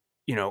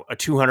 a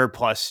 200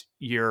 plus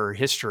year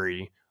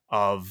history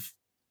of,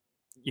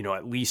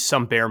 at least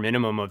some bare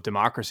minimum of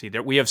democracy,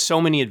 that we have so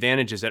many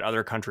advantages that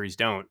other countries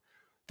don't.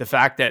 The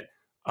fact that,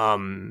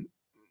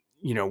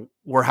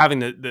 we're having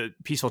the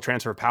peaceful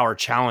transfer of power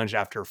challenged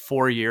after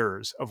 4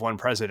 years of one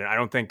president, I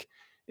don't think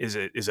is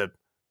a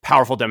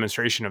powerful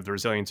demonstration of the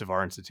resilience of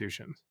our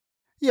institutions.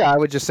 Yeah, I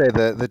would just say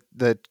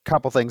the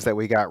couple things that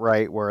we got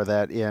right were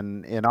that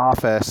in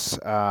office,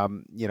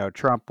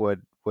 Trump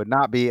would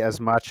not be as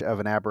much of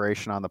an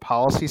aberration on the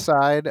policy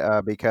side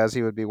because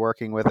he would be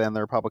working within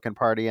the Republican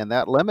Party, and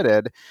that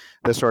limited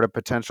the sort of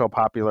potential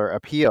popular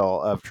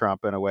appeal of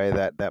Trump in a way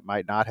that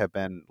might not have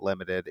been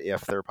limited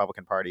if the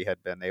Republican Party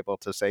had been able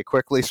to, say,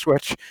 quickly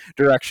switch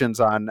directions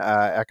on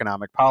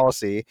economic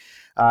policy.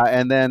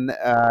 And then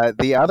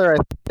the other, I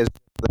think, is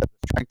the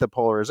strength of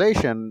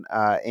polarization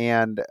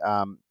and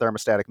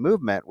thermostatic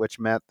movement, which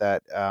meant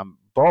that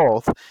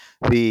both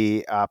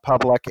the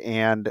public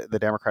and the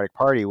Democratic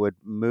Party would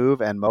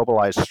move and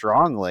mobilize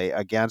strongly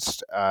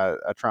against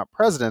a Trump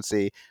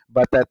presidency,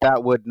 but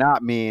that would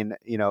not mean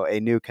a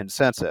new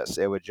consensus.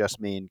 It would just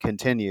mean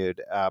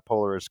continued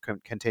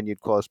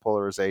continued close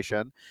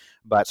polarization,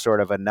 but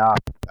sort of enough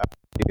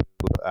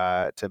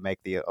to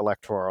make the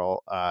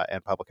electoral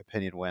and public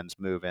opinion winds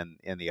move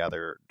in the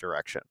other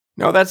direction.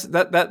 No, that's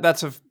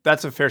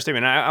a fair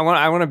statement. I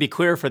want to be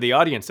clear for the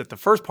audience that the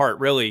first part,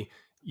 really,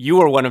 you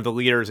were one of the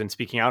leaders in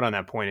speaking out on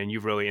that point, and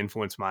you've really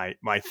influenced my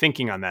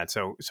thinking on that.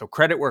 So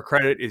credit where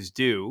credit is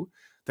due.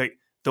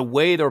 The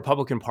way the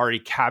Republican Party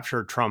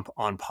captured Trump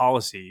on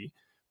policy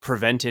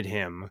prevented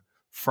him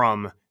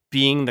from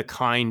being the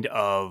kind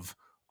of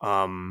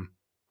kind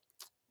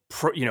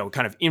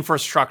of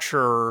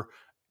infrastructure,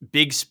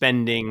 big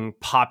spending,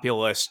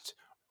 populist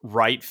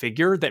right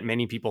figure that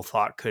many people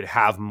thought could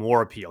have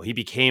more appeal. He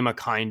became a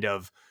kind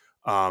of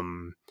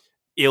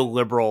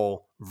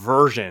illiberal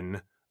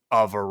version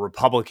of a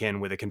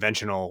Republican with a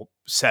conventional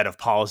set of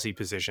policy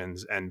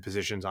positions and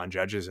positions on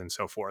judges and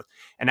so forth.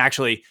 And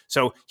actually,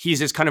 so he's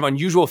this kind of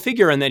unusual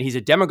figure in that he's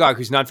a demagogue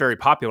who's not very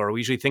popular. We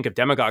usually think of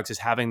demagogues as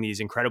having these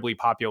incredibly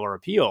popular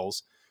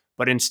appeals,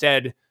 but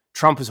instead,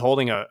 Trump is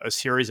holding a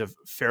series of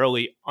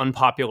fairly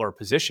unpopular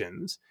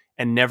positions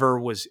and never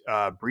was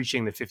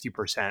breaching the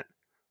 50%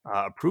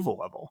 approval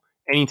level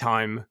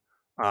anytime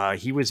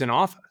he was in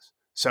office.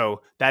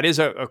 So that is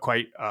a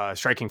quite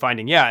striking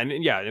finding. Yeah, and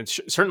it's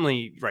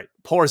certainly right.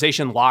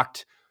 Polarization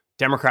locked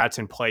Democrats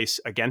in place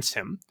against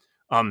him.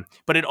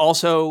 But it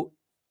also,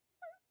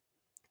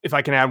 if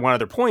I can add one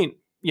other point,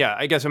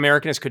 I guess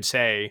Americanists could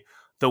say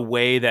the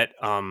way that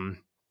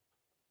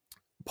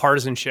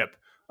partisanship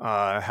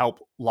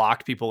helped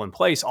lock people in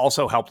place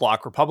also helped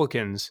lock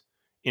Republicans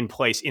in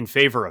place in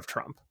favor of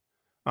Trump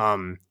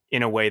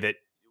in a way that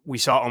we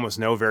saw almost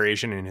no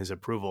variation in his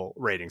approval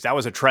ratings. That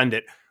was a trend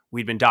that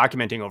we'd been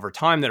documenting over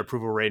time, that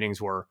approval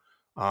ratings were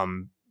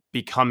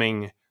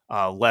becoming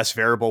less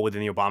variable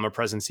within the Obama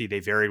presidency. They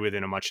varied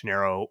within a much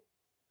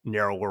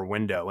narrower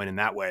window. And in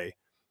that way,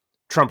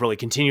 Trump really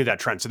continued that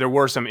trend. So there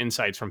were some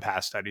insights from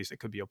past studies that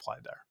could be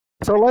applied there.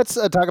 So let's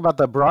talk about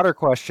the broader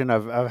question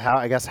of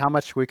how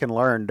much we can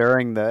learn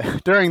during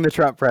the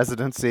Trump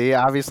presidency.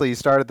 Obviously, you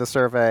started the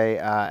survey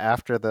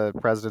after the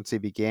presidency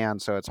began,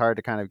 so it's hard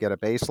to kind of get a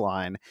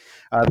baseline.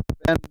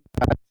 Then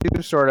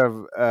two sort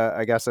of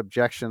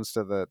objections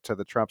to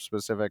the Trump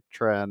specific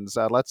trends.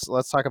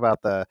 Let's talk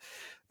about the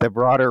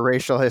broader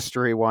racial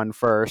history one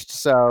first.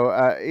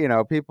 So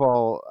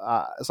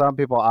some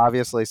people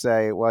obviously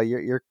say, well,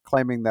 you're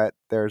claiming that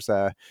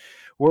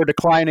we're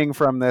declining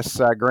from this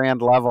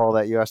grand level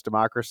that U.S.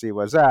 democracy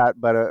was at,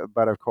 but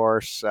of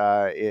course,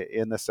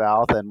 in the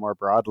South and more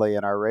broadly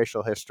in our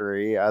racial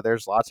history,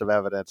 there's lots of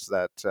evidence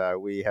that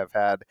we have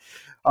had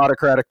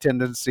autocratic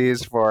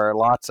tendencies for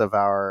lots of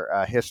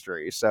our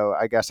history. So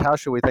I guess how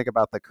should we think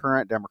about the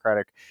current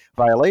democratic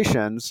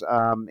violations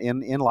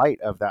in light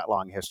of that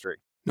long history?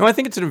 No, I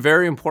think it's a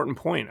very important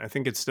point. I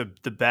think it's the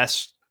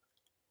best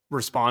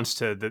response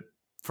to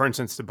for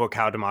instance, the book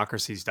How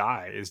Democracies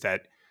Die, is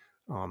that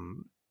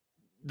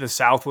the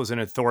South was an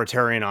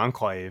authoritarian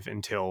enclave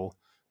until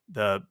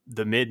the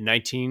mid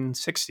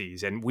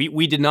 1960s. And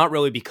we did not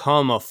really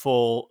become a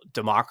full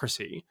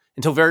democracy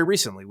until very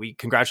recently. We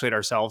congratulate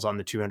ourselves on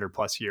the 200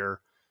 plus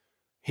year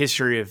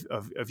history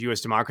of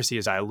U.S. democracy,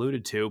 as I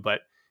alluded to. But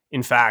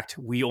in fact,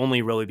 we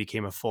only really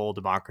became a full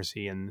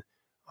democracy in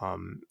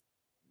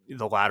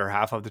the latter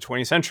half of the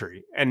 20th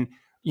century. And,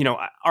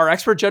 our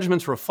expert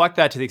judgments reflect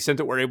that to the extent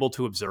that we're able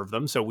to observe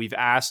them. So we've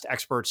asked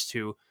experts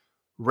to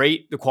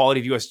rate the quality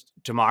of U.S.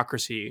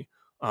 democracy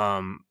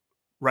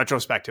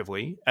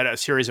retrospectively at a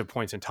series of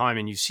points in time.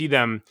 And you see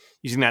them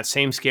using that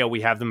same scale we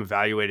have them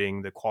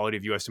evaluating the quality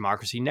of U.S.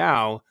 democracy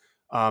now,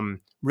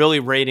 really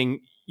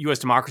rating U.S.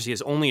 democracy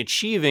as only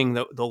achieving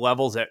the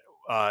levels that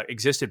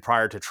existed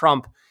prior to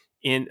Trump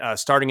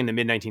starting in the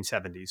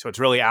mid-1970s. So it's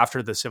really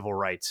after the civil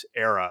rights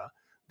era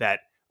that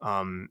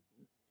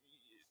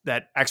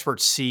that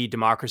experts see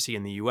democracy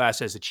in the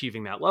U.S. as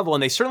achieving that level,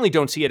 and they certainly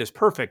don't see it as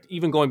perfect.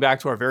 Even going back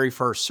to our very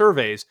first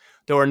surveys,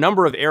 there were a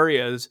number of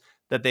areas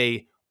that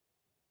they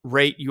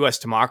rate U.S.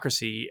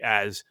 democracy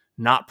as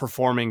not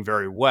performing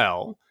very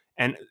well,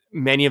 and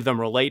many of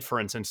them relate, for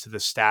instance, to the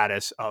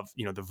status of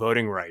the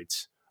voting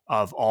rights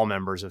of all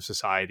members of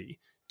society,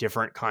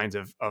 different kinds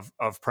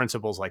of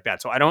principles like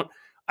that. So I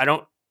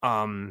don't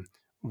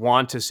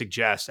want to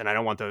suggest, and I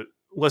don't want the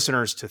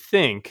listeners to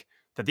think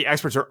that the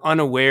experts are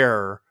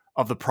unaware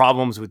of the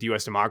problems with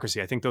U.S.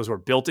 democracy. I think those were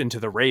built into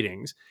the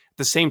ratings. At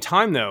the same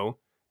time, though,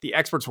 the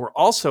experts were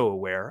also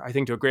aware, I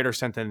think to a greater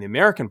extent than the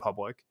American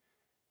public,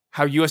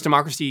 how U.S.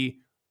 democracy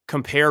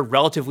compared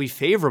relatively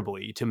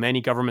favorably to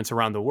many governments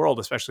around the world,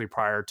 especially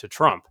prior to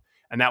Trump.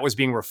 And that was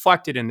being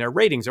reflected in their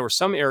ratings. There were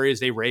some areas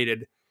they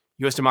rated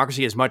U.S.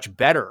 democracy as much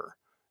better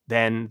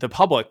than the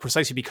public,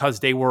 precisely because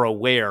they were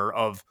aware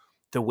of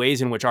the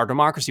ways in which our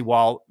democracy,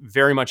 while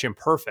very much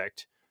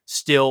imperfect,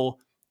 still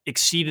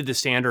exceeded the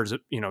standards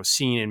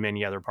seen in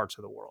many other parts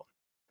of the world.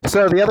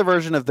 So the other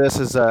version of this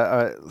is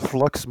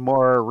looks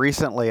more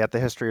recently at the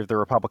history of the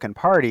Republican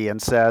Party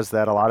and says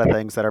that a lot of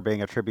things that are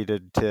being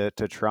attributed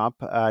to Trump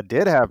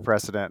did have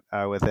precedent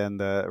within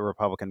the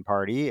Republican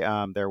Party.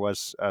 There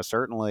was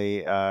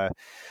certainly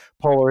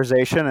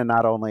polarization, and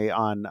not only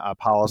on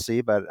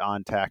policy, but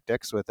on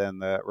tactics within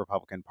the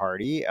Republican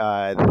Party.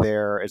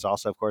 There is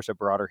also, of course, a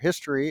broader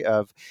history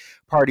of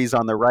parties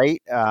on the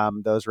right,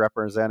 those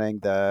representing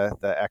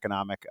the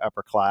economic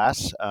upper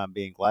class,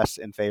 being less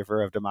in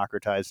favor of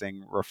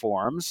democratizing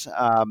reforms.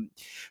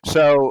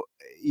 So,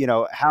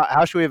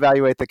 how should we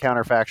evaluate the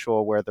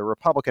counterfactual where the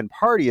Republican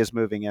Party is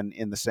moving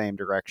in the same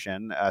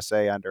direction,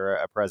 say under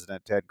a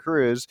President Ted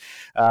Cruz,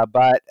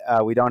 but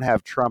we don't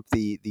have Trump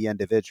the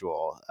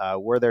individual?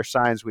 Were there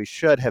signs we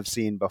should have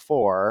seen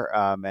before,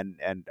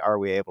 and are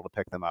we able to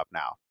pick them up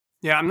now?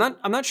 Yeah, I'm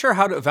not sure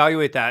how to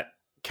evaluate that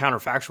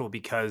counterfactual,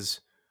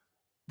 because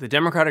the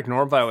democratic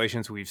norm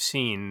violations we've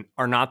seen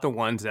are not the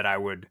ones that I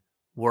would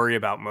worry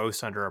about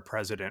most under a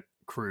President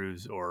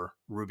Cruz or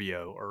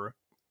Rubio or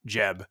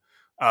Jeb.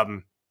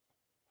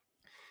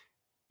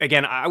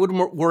 Again, I would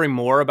worry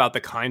more about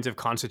the kinds of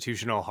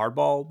constitutional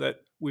hardball that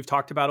we've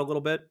talked about a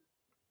little bit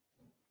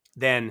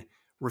than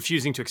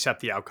refusing to accept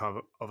the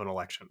outcome of an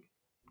election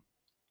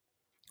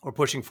or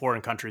pushing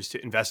foreign countries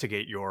to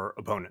investigate your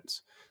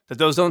opponents. That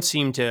those don't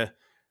seem to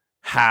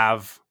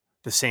have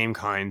the same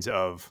kinds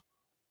of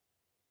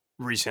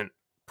recent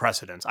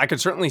precedents. I could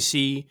certainly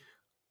see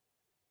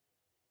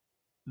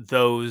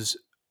those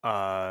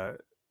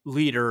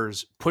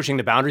leaders pushing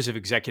the boundaries of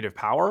executive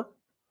power,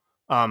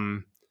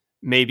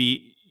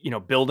 maybe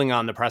building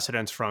on the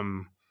precedents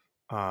from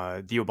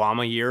the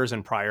Obama years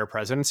and prior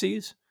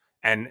presidencies.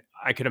 And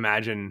I could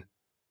imagine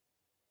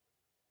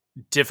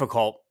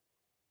difficult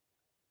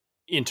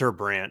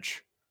interbranch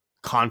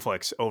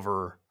conflicts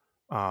over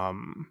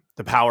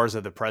the powers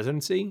of the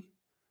presidency.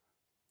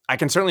 I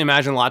can certainly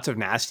imagine lots of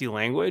nasty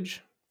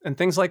language and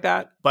things like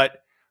that,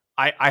 but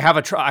I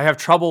have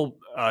trouble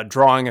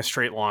drawing a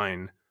straight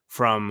line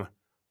from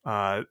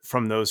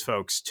those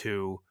folks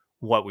to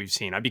what we've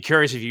seen. I'd be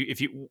curious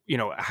if you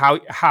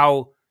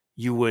how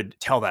you would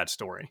tell that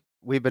story.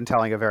 We've been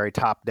telling a very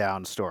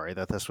top-down story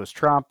that this was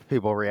Trump,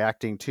 people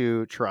reacting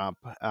to Trump,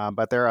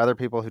 but there are other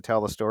people who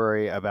tell the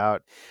story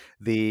about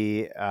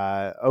the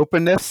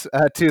openness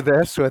to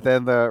this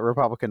within the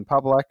Republican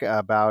public,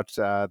 about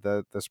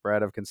the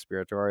spread of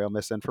conspiratorial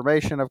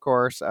misinformation, of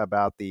course,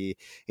 about the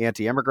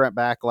anti-immigrant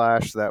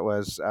backlash that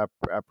was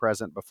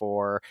present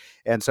before.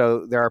 And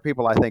so there are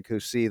people, I think, who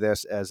see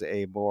this as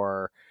a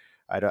more,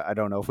 I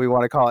don't know if we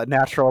want to call it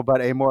natural,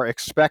 but a more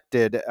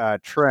expected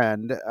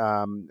trend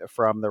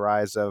from the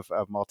rise of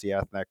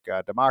multi-ethnic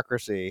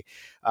democracy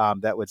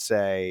that would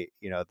say,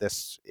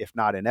 this, if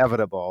not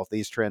inevitable,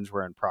 these trends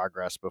were in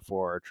progress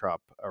before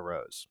Trump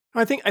arose.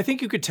 I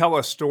think you could tell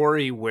a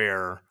story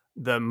where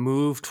the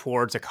move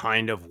towards a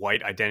kind of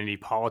white identity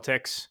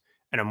politics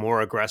and a more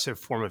aggressive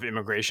form of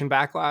immigration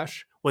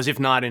backlash was, if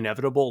not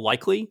inevitable,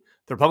 likely.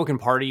 The Republican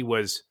Party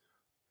was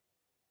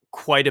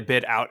quite a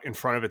bit out in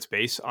front of its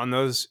base on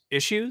those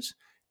issues,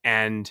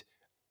 and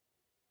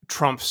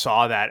Trump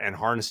saw that and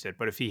harnessed it.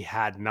 But if he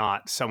had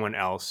not, someone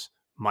else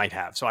might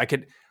have. So I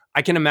can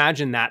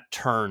imagine that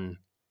turn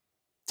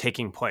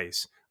taking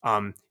place.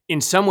 In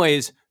some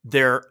ways,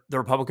 the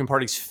Republican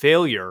Party's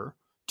failure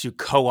to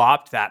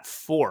co-opt that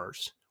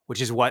force,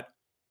 which is what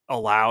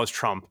allows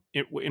Trump,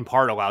 in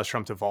part allows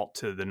Trump to vault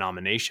to the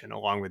nomination,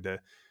 along with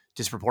the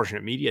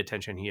disproportionate media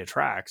attention he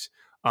attracts.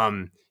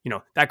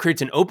 That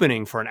creates an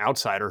opening for an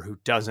outsider who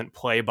doesn't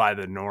play by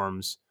the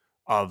norms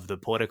of the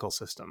political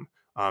system.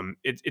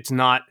 It's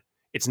not.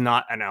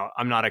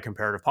 I'm not a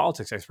comparative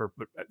politics expert,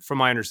 but from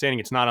my understanding,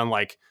 it's not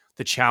unlike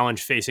the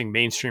challenge facing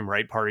mainstream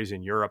right parties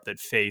in Europe that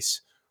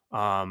face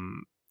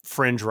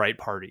fringe right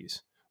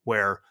parties,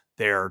 where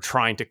they're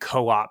trying to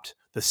co-opt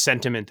the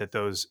sentiment that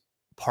those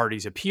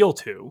parties appeal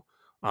to,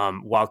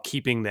 while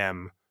keeping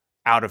them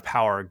out of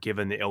power,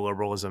 given the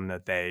illiberalism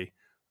that they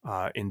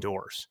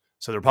endorse.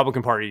 So the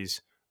Republican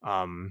Party's,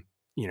 in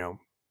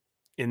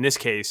this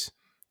case,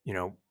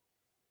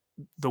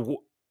 the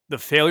the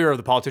failure of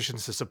the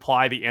politicians to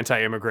supply the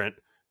anti-immigrant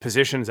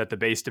positions that the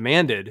base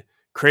demanded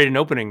created an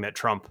opening that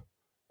Trump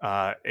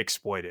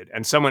exploited,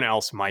 and someone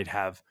else might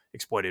have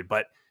exploited.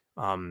 But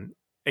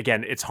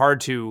again, it's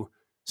hard to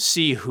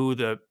see who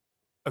the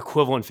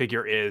equivalent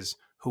figure is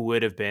who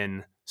would have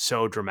been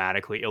so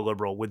dramatically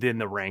illiberal within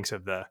the ranks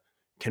of the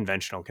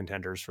conventional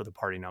contenders for the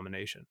party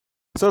nomination.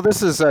 So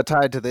this is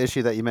tied to the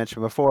issue that you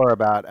mentioned before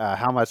about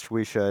how much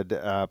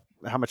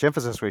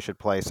emphasis we should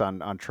place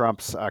on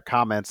Trump's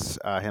comments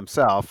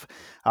himself.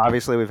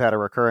 Obviously, we've had a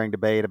recurring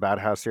debate about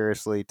how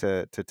seriously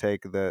to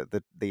take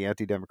the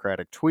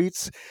anti-democratic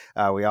tweets.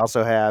 We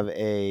also have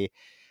a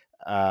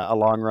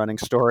long-running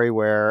story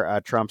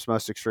where Trump's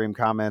most extreme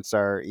comments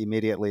are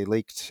immediately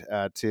leaked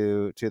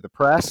to the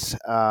press,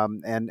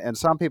 and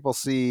some people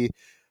see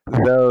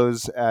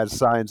those as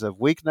signs of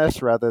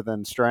weakness rather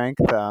than strength.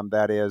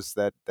 That is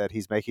that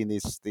he's making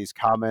these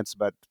comments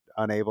but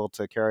unable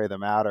to carry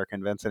them out or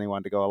convince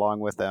anyone to go along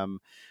with them.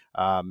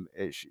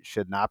 It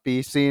should not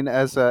be seen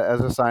as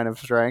a sign of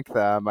strength.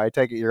 I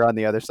take it you're on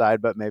the other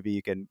side, but maybe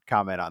you can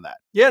comment on that.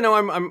 Yeah, no,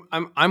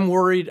 I'm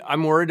worried.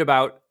 I'm worried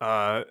about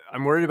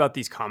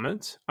these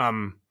comments.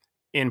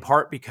 In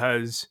part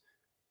because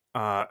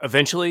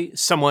eventually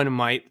someone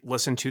might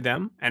listen to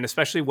them, and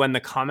especially when the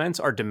comments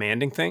are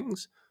demanding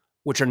things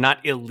which are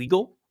not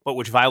illegal but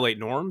which violate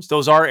norms.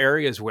 Those are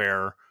areas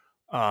where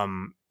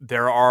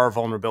there are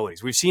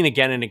vulnerabilities. We've seen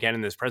again and again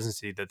in this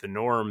presidency that the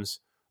norms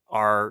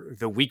are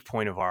the weak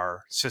point of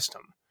our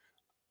system.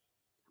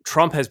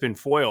 Trump has been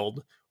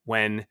foiled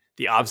when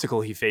the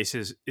obstacle he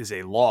faces is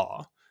a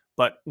law,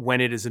 but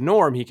when it is a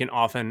norm, he can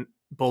often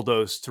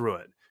bulldoze through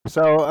it.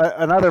 So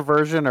another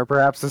version, or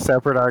perhaps a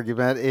separate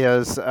argument,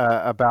 is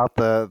about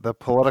the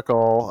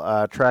political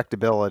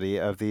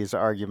tractability of these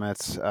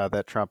arguments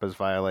that Trump is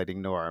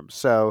violating norms.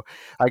 So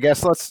I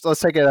guess let's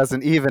take it as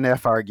an even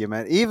if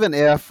argument. Even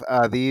if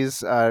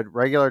these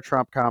regular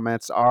Trump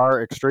comments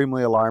are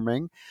extremely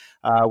alarming,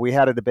 we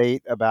had a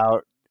debate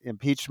about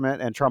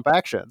impeachment and Trump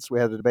actions. We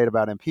had a debate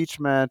about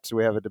impeachment.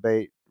 We have a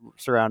debate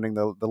surrounding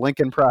the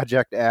Lincoln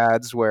Project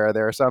ads, where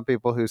there are some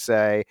people who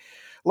say,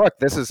 look,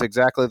 this is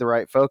exactly the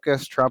right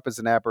focus. Trump is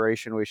an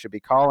aberration. We should be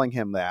calling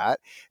him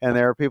that. And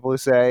there are people who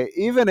say,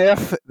 even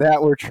if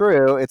that were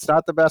true, it's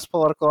not the best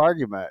political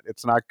argument.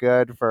 It's not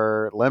good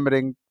for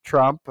limiting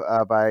Trump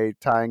by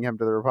tying him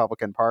to the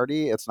Republican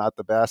Party. It's not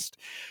the best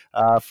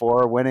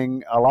for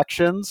winning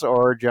elections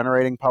or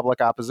generating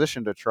public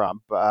opposition to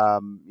Trump.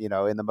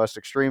 In the most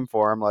extreme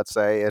form, let's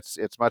say,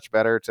 it's much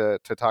better to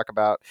talk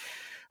about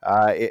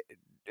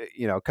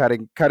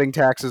cutting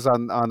taxes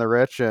on the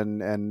rich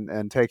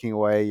and taking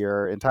away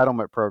your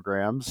entitlement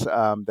programs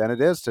than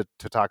it is to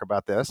talk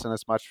about this. And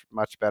it's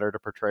much better to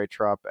portray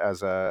Trump as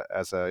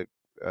the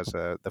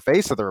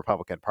face of the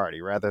Republican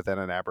Party rather than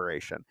an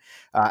aberration.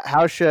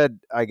 How should,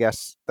 I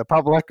guess, the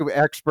public,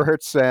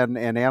 experts and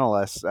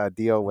analysts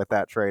deal with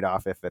that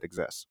trade-off if it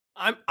exists?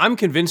 I'm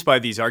convinced by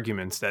these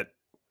arguments that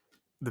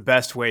the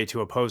best way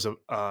to oppose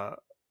a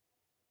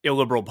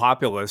illiberal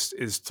populist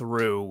is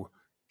through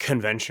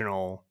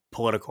conventional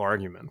political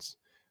arguments.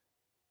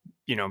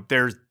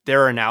 There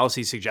are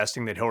analyses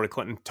suggesting that Hillary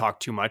Clinton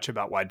talked too much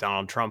about why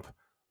Donald Trump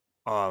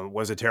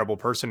was a terrible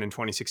person in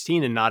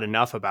 2016 and not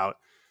enough about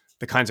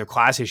the kinds of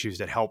class issues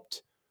that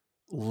helped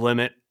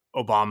limit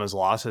Obama's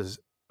losses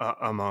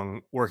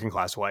among working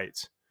class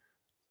whites.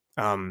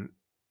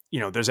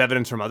 There's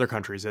evidence from other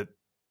countries that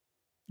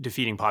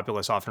defeating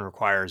populists often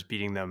requires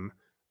beating them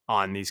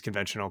on these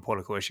conventional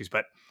political issues.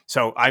 But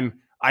so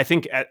I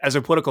think as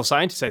a political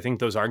scientist, I think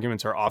those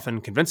arguments are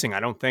often convincing. I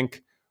don't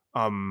think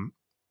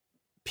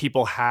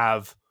people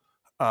have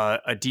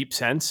a deep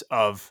sense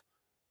of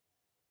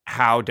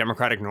how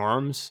democratic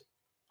norms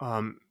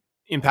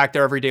impact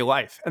their everyday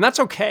life. And that's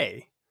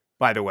okay,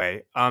 by the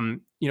way.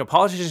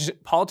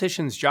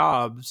 Politicians'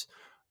 jobs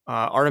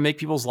are to make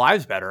people's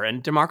lives better.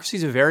 And democracy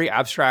is a very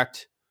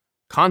abstract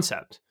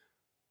concept.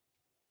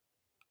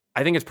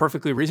 I think it's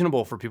perfectly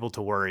reasonable for people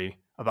to worry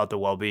about the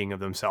well-being of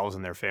themselves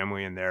and their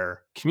family and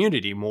their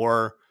community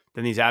more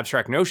than these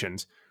abstract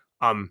notions.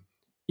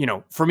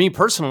 For me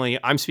personally,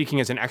 I'm speaking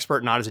as an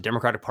expert, not as a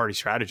Democratic Party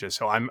strategist.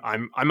 So I'm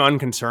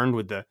unconcerned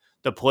with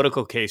the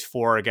political case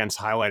for or against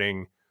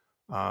highlighting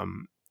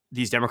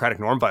these democratic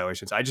norm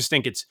violations. I just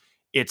think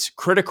it's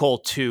critical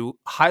to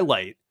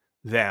highlight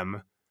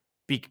them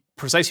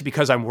precisely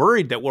because I'm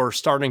worried that we're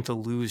starting to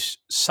lose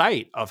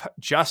sight of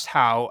just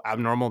how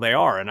abnormal they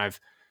are. And I've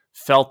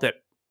felt that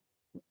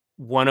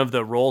one of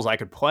the roles I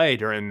could play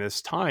during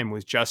this time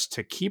was just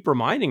to keep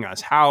reminding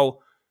us how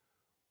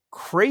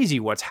crazy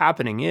what's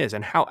happening is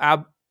and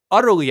how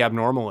utterly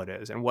abnormal it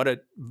is and what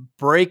a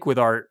break with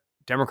our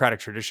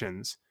democratic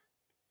traditions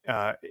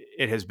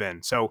it has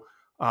been. So,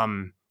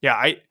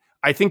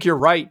 I think you're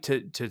right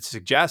to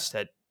suggest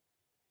that,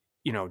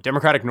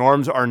 democratic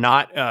norms are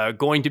not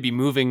going to be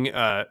moving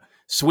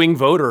swing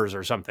voters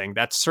or something.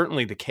 That's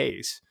certainly the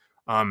case.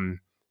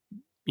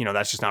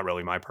 that's just not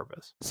really my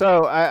purpose.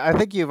 So I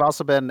think you've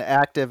also been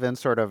active in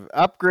sort of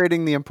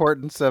upgrading the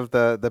importance of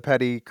the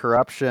petty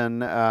corruption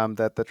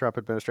that the Trump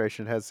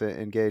administration has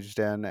engaged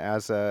in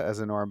as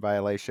a norm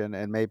violation,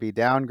 and maybe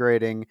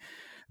downgrading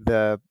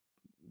the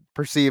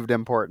perceived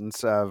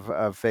importance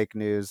of fake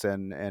news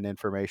and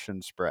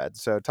information spread.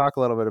 So talk a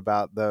little bit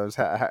about those.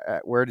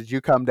 Where did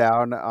you come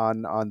down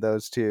on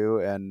those two,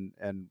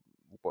 and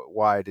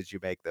why did you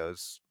make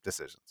those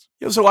decisions?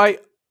 So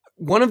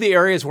one of the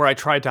areas where I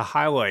tried to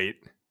highlight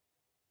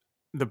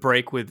the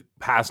break with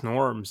past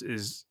norms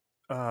is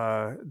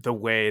the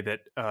way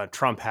that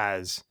Trump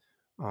has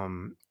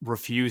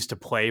refused to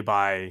play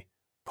by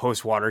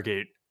post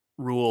Watergate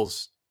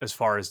rules as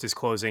far as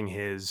disclosing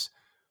his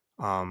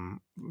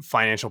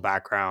financial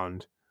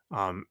background,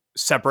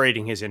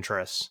 separating his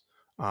interests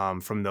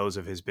from those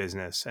of his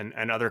business,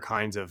 and other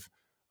kinds of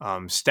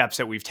steps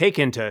that we've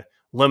taken to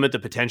limit the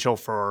potential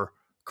for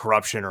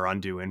corruption or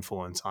undue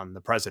influence on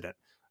the president.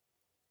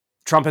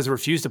 Trump has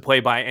refused to play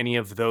by any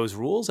of those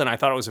rules, and I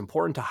thought it was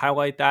important to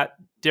highlight that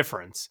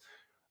difference.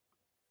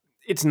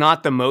 It's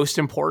not the most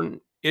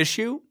important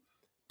issue,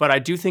 but I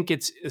do think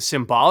it's a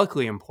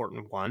symbolically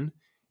important one.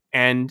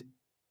 And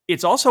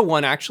it's also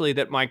one actually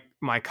that my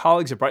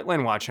colleagues at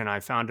Brightline Watch and I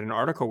found in an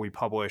article we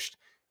published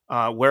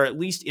where, at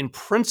least in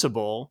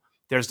principle,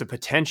 there's the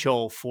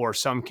potential for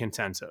some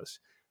consensus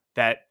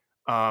that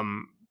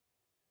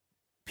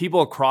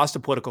people across the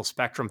political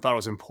spectrum thought it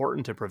was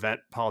important to prevent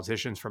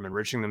politicians from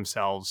enriching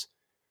themselves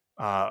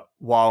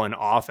while in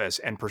office,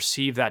 and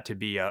perceive that to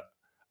be a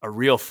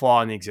real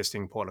flaw in the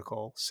existing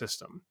political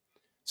system.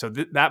 So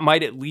that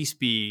might at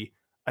least be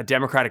a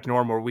democratic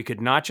norm where we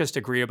could not just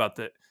agree about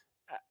the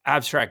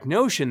abstract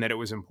notion that it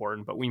was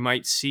important, but we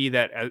might see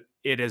that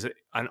it is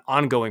an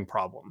ongoing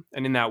problem.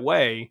 And in that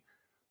way,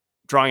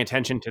 drawing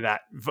attention to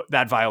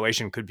that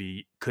violation could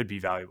be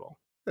valuable.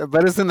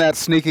 But isn't that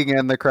sneaking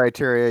in the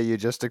criteria you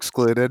just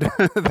excluded?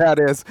 That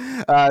is,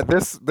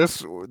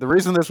 the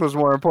reason this was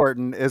more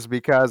important is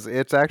because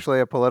it's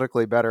actually a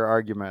politically better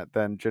argument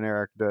than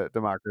generic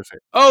democracy.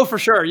 Oh, for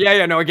sure.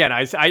 Yeah. No, again,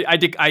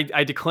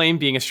 I declaim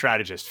being a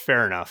strategist.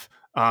 Fair enough.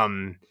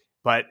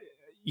 But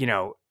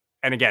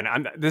and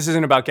again, this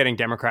isn't about getting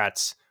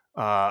Democrats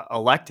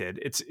elected.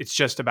 It's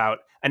just about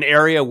an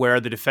area where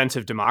the defense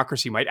of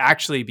democracy might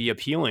actually be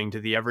appealing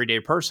to the everyday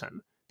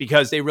person,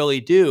 because they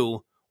really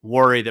do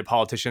worry that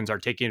politicians are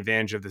taking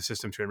advantage of the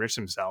system to enrich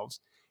themselves.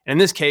 And in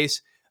this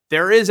case,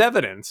 there is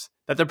evidence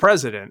that the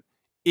president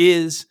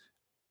is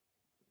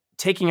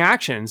taking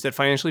actions that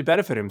financially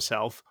benefit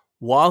himself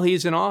while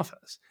he's in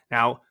office.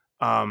 Now,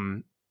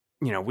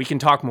 we can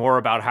talk more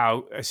about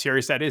how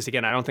serious that is.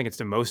 Again, I don't think it's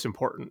the most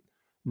important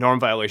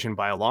norm violation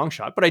by a long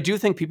shot, but I do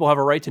think people have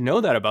a right to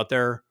know that about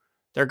their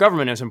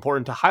government. It's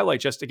important to highlight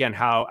just, again,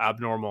 how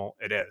abnormal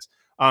it is.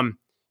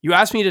 You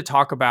asked me to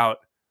talk about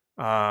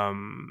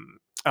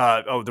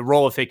the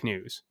role of fake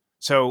news.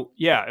 So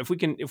yeah, if we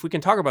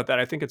can talk about that,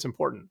 I think it's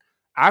important.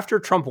 After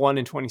Trump won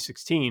in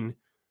 2016,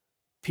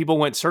 people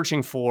went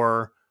searching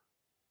for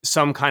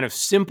some kind of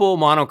simple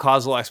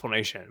monocausal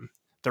explanation.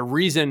 The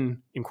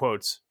reason, in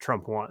quotes,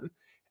 Trump won.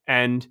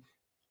 And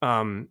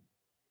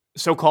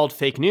so-called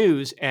fake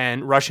news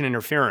and Russian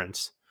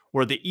interference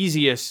were the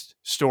easiest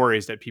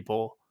stories that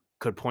people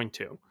could point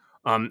to.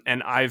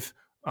 And I've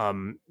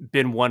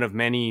been one of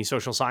many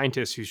social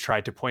scientists who's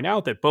tried to point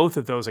out that both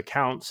of those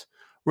accounts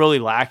really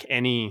lack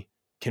any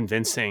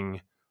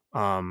convincing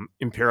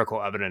empirical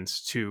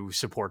evidence to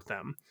support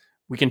them.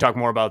 We can talk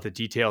more about the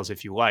details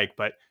if you like,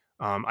 but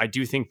I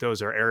do think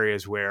those are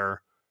areas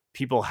where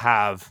people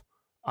have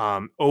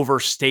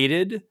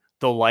overstated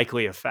the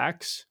likely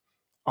effects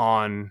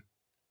on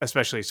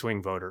especially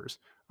swing voters.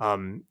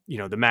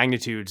 The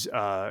magnitudes,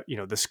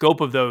 the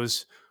scope of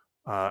those,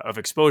 of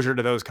exposure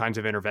to those kinds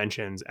of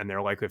interventions and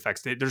their likely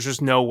effects. There's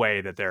just no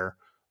way that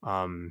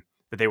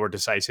that they were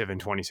decisive in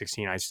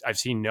 2016. I've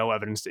seen no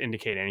evidence to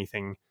indicate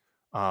anything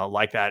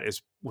like that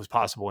was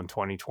possible in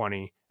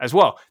 2020 as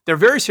well. They're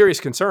very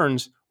serious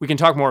concerns. We can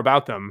talk more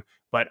about them,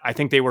 but I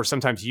think they were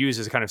sometimes used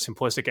as a kind of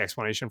simplistic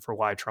explanation for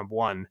why Trump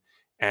won.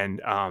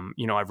 And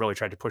I've really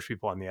tried to push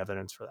people on the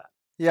evidence for that.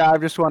 Yeah,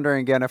 I'm just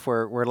wondering again if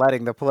we're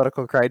letting the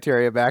political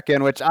criteria back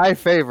in, which I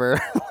favor.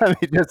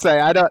 Let me just say,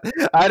 I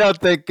don't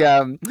think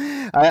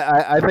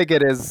I think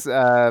it is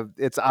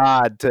it's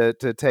odd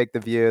to take the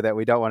view that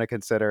we don't want to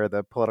consider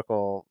the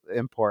political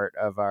import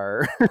of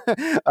our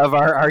of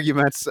our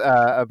arguments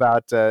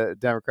about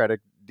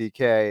democratic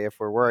decay. If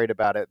we're worried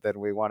about it, then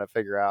we want to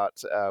figure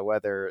out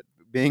whether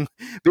being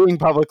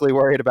publicly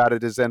worried about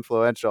it is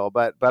influential.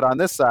 But on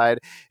this side,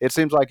 it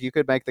seems like you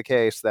could make the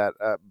case that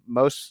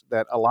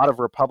that a lot of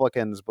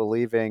Republicans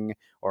believing,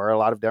 or a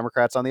lot of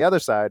Democrats on the other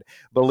side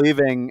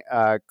believing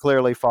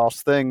clearly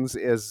false things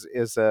is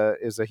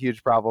a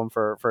huge problem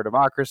for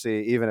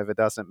democracy, even if it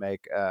doesn't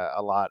make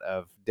a lot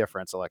of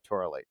difference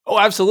electorally. Oh,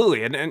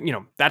 absolutely,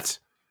 and that's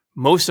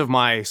most of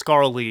my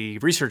scholarly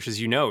research,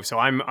 as you know. So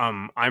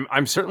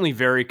I'm certainly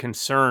very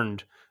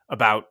concerned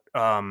about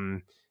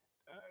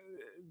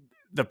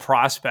the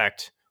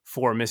prospect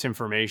for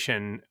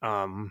misinformation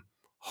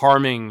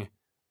harming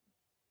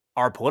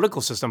our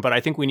political system, but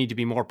I think we need to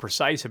be more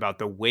precise about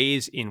the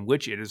ways in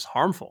which it is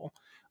harmful.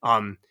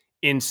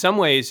 In some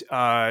ways,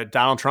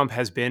 Donald Trump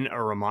has been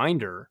a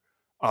reminder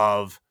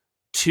of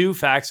two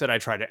facts that I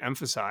try to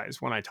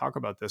emphasize when I talk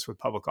about this with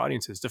public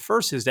audiences. The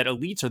first is that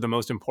elites are the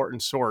most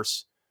important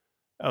source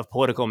of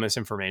political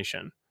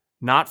misinformation,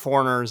 not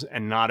foreigners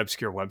and not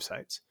obscure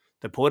websites.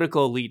 The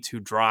political elites who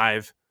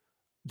drive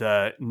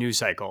the news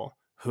cycle,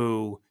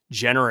 who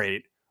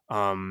generate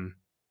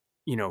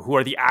who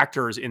are the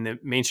actors in the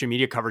mainstream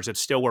media coverage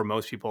that's still where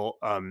most people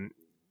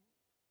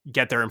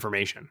get their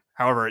information.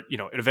 However, it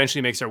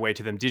eventually makes their way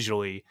to them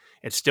digitally.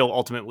 It's still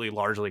ultimately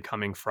largely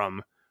coming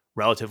from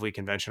relatively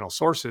conventional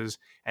sources,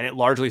 and it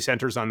largely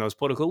centers on those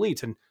political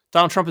elites. And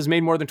Donald Trump has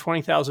made more than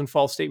 20,000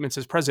 false statements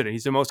as president.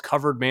 He's the most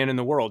covered man in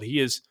the world. He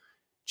is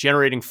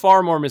generating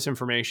far more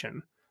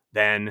misinformation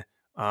than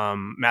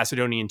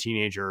Macedonian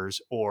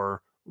teenagers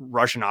or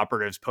Russian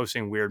operatives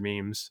posting weird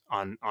memes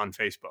on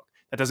Facebook.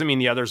 That doesn't mean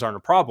the others aren't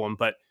a problem,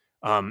 but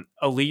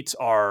elites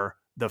are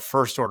the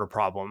first order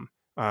problem,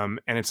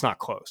 and it's not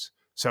close.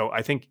 So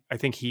I think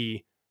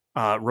he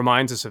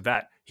reminds us of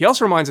that. He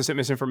also reminds us that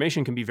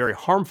misinformation can be very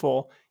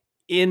harmful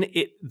in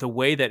the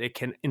way that it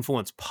can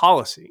influence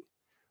policy.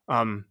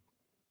 We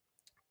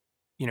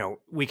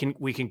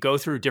can go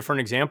through different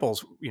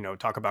examples.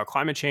 Talk about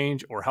climate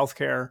change or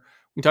healthcare.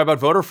 We talk about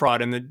voter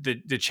fraud and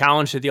the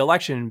challenge to the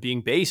election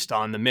being based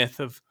on the myth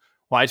of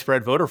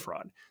widespread voter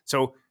fraud.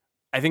 So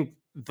I think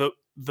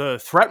the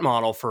threat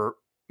model for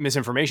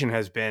misinformation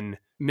has been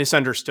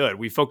misunderstood.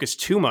 We focus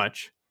too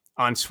much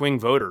on swing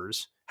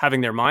voters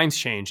having their minds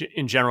change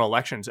in general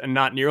elections and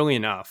not nearly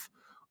enough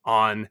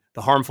on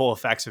the harmful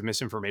effects of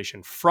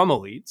misinformation from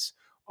elites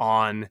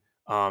on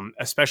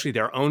especially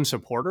their own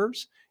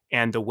supporters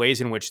and the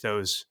ways in which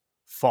those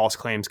false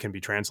claims can be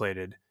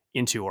translated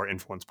into or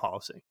influence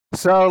policy.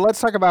 So let's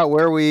talk about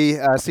where we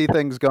see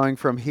things going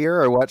from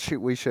here, or what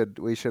we should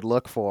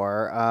look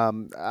for.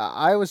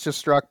 I was just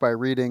struck by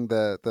reading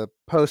the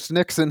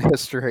post-Nixon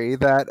history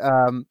that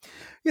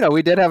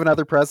we did have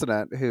another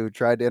president who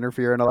tried to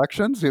interfere in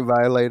elections, who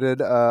violated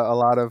a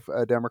lot of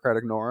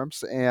democratic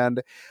norms.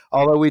 And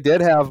although we did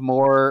have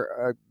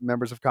more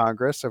members of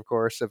Congress, of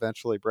course,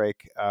 eventually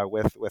break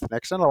with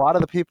Nixon, a lot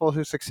of the people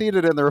who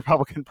succeeded in the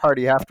Republican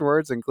Party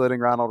afterwards, including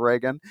Ronald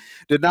Reagan,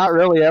 did not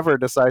really ever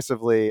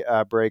decisively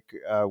break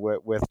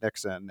with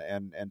Nixon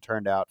and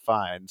turned out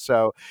fine.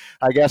 So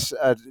I guess,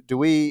 do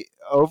we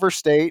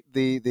overstate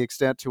the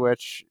extent to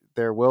which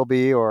there will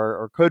be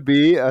or could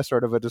be a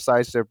sort of a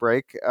decisive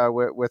break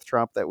with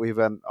Trump that we've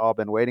all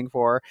been waiting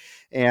for?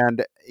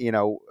 And,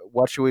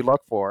 what should we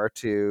look for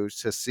to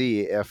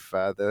see if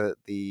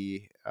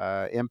the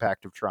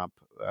impact of Trump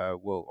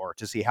or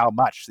to see how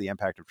much the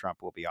impact of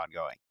Trump will be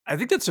ongoing? I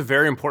think that's a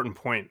very important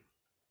point.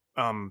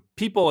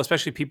 People,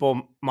 especially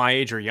people my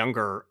age or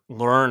younger,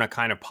 learn a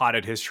kind of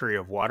potted history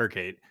of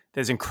Watergate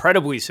that is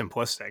incredibly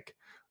simplistic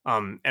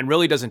and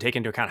really doesn't take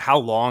into account how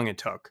long it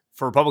took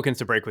for Republicans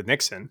to break with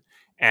Nixon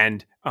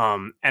and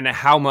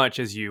how much,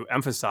 as you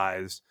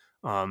emphasized,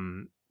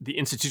 the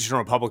institutional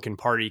Republican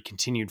Party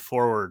continued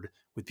forward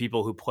with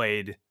people who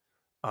played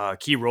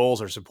key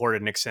roles or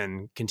supported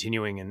Nixon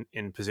continuing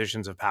in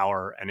positions of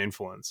power and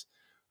influence.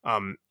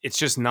 It's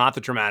just not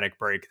the dramatic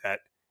break that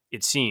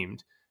it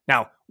seemed.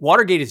 Now,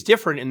 Watergate is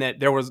different in that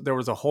there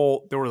was a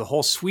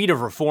whole suite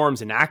of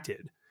reforms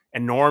enacted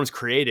and norms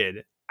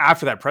created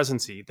after that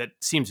presidency that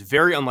seems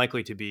very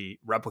unlikely to be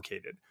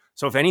replicated.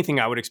 So, if anything,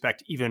 I would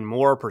expect even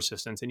more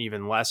persistence and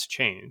even less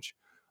change.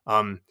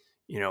 We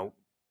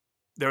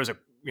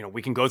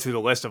can go through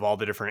the list of all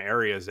the different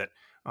areas that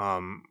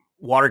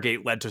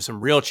Watergate led to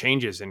some real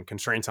changes and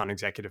constraints on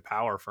executive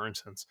power, for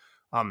instance.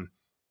 It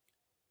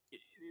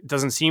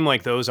doesn't seem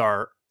like those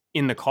are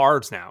in the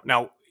cards now.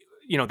 Now,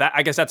 that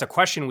I guess that's a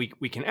question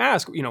we can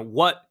ask.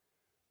 What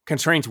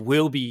constraints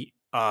will be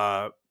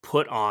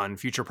put on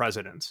future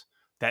presidents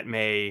that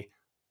may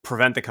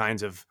prevent the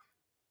kinds of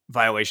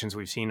violations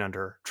we've seen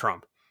under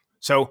Trump?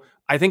 So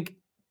I think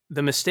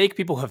the mistake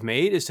people have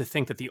made is to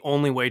think that the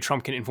only way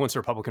Trump can influence the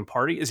Republican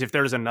Party is if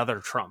there's another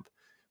Trump.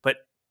 But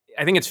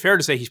I think it's fair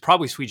to say he's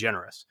probably sui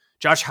generis.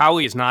 Josh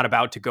Hawley is not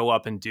about to go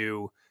up and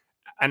do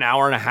an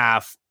hour and a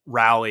half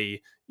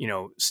rally,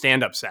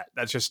 stand-up set.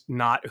 That's just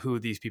not who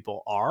these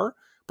people are.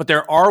 But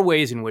there are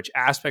ways in which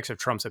aspects of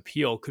Trump's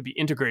appeal could be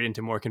integrated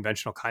into more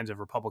conventional kinds of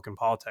Republican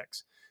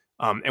politics.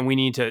 And we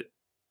need to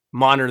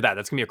monitor that.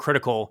 That's going to be a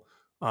critical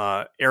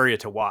area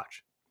to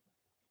watch.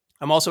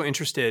 I'm also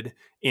interested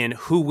in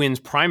who wins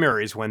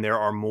primaries when there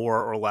are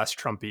more or less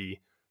Trumpy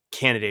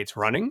candidates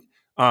running,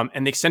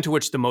 and the extent to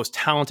which the most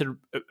talented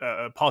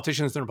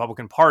politicians in the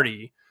Republican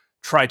Party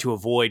try to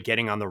avoid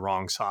getting on the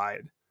wrong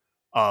side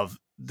of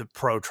the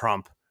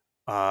pro-Trump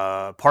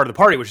part of the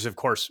party, which is, of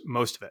course,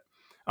 most of it.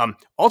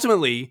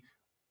 Ultimately,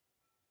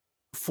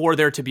 for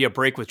there to be a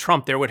break with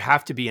Trump, there would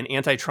have to be an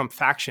anti-Trump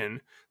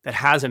faction that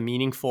has a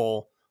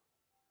meaningful,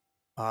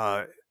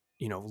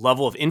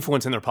 level of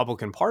influence in the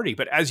Republican Party.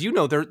 But as you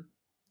know,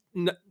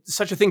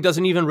 such a thing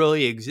doesn't even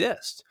really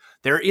exist.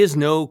 There is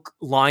no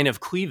line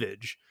of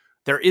cleavage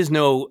there is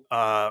no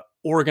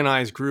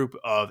organized group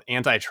of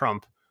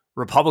anti-Trump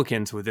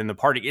Republicans within the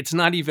party. It's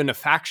not even a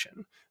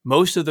faction.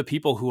 Most of the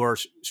people who are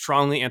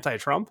strongly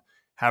anti-Trump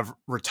have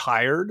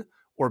retired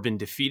or been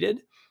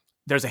defeated.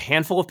 There's a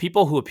handful of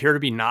people who appear to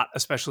be not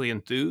especially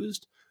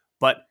enthused,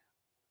 but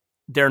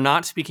they're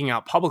not speaking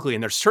out publicly,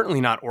 and they're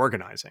certainly not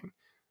organizing.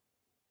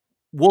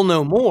 We'll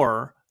know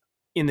more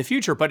in the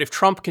future, but if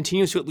Trump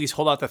continues to at least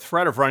hold out the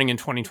threat of running in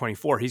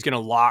 2024, he's going to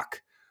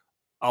lock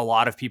a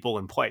lot of people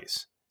in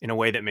place in a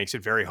way that makes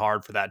it very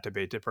hard for that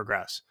debate to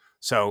progress.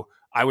 So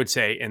I would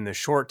say in the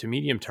short to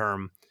medium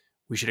term,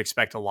 we should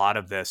expect a lot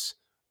of this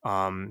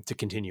to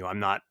continue. I'm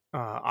not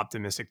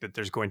optimistic that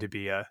there's going to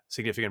be a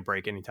significant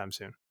break anytime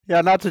soon.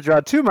 Yeah, not to draw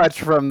too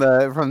much from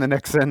the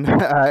Nixon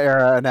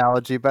era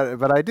analogy,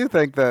 but I do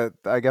think that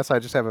I guess I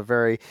just have a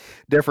very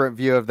different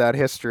view of that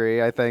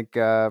history. I think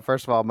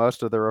first of all,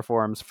 most of the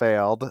reforms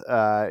failed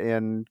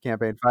in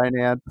campaign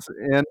finance,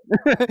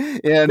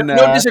 in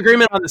no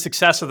disagreement on the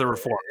success of the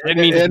reform. I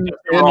didn't mean in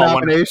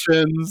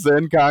nominations,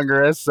 in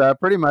Congress,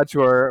 pretty much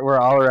were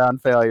all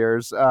around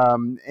failures,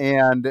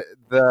 and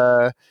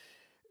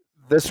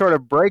the sort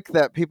of break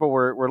that people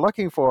were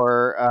looking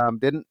for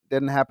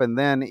didn't happen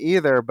then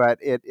either, but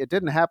it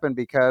didn't happen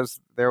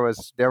because there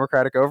was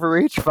Democratic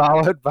overreach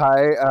followed by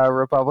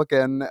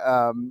Republican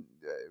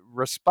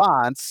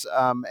response,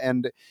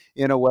 and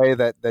in a way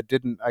that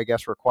didn't, I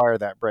guess, require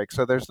that break.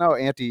 So there's no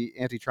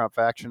anti-Trump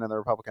faction in the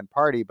Republican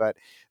Party, but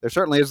there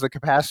certainly is the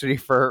capacity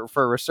for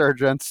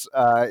resurgence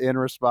in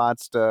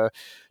response to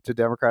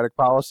Democratic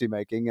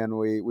policymaking, and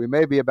we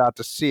may be about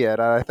to see it.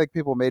 I think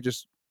people may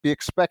just be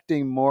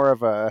expecting more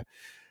of a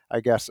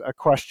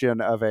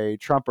question of a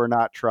Trump or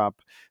not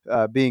Trump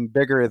being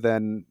bigger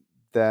than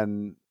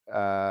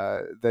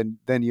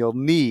you'll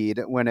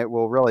need, when it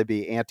will really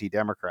be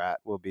anti-Democrat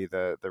will be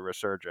the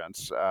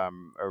resurgence,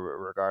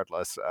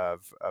 regardless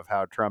of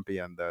how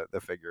Trumpian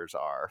the figures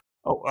are.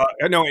 Oh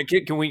no!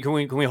 Can we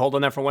hold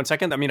on that for 1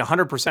 second? I mean,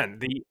 100%.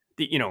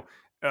 The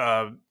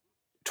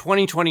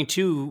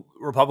 2022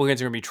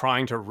 Republicans are going to be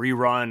trying to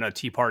rerun a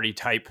Tea Party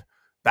type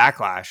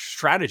backlash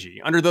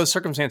strategy. Under those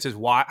circumstances,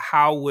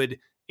 how would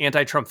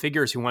anti-Trump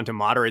figures who want to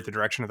moderate the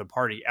direction of the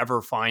party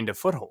ever find a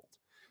foothold?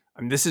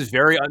 I mean, this is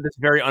very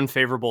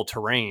unfavorable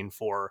terrain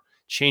for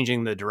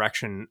changing the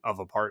direction of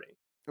a party.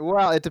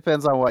 Well, it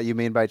depends on what you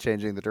mean by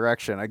changing the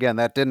direction. Again,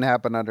 that didn't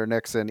happen under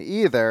Nixon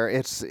either.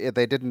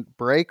 They didn't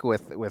break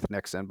with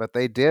Nixon, but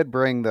they did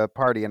bring the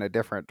party in a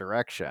different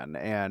direction.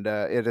 And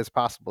it is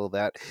possible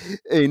that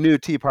a new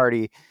Tea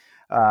Party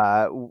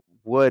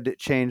would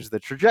change the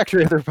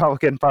trajectory of the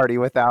Republican Party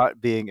without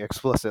being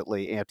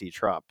explicitly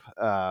anti-Trump.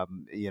 I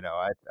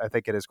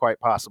think it is quite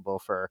possible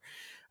for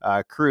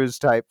Cruz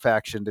type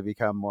faction to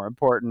become more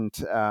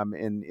important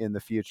in the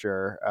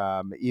future,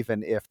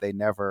 even if they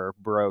never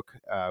broke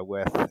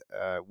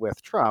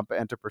with Trump,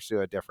 and to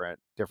pursue a different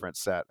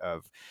set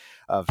of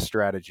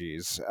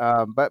strategies.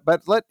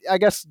 But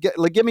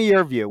give me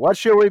your view. What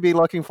should we be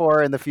looking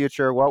for in the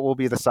future? What will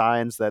be the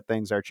signs that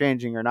things are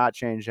changing or not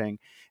changing?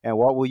 And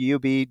what will you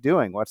be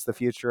doing? What's the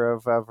future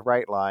of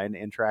Right Line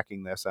in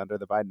tracking this under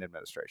the Biden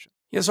administration?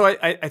 Yeah, so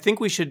I think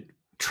we should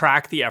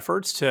track the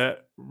efforts to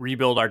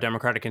rebuild our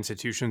democratic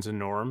institutions and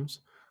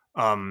norms,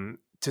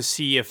 to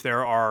see if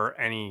there are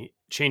any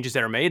changes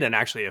that are made, and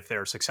actually if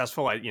they're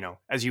successful.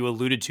 As you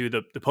alluded to,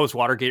 the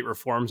post-Watergate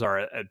reforms are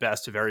at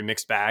best a very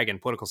mixed bag, and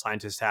political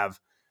scientists have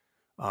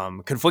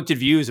conflicted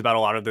views about a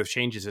lot of those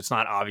changes. It's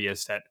not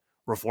obvious that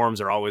reforms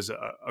are always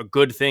a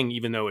good thing,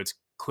 even though it's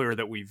clear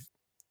that we've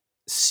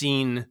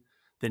seen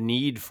the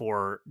need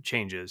for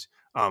changes.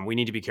 We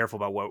need to be careful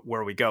about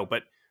where we go.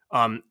 But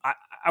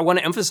I want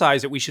to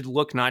emphasize that we should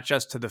look not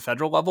just to the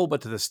federal level,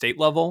 but to the state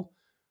level.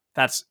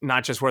 That's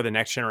not just where the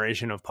next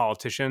generation of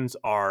politicians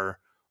are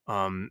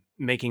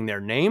making their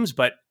names,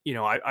 but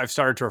I've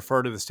started to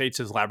refer to the states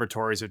as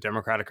laboratories of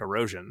democratic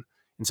erosion.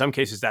 In some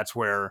cases, that's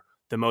where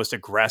the most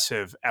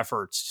aggressive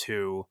efforts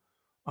to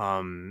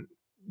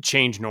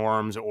change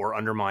norms or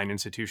undermine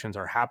institutions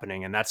are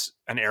happening. And that's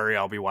an area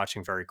I'll be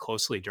watching very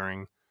closely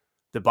during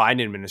the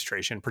Biden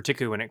administration,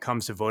 particularly when it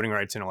comes to voting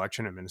rights and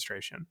election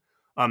administration.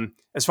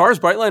 As far as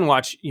Brightline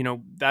Watch,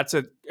 that's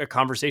a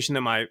conversation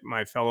that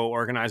my fellow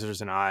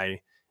organizers and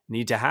I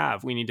need to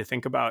have. We need to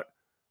think about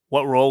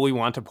what role we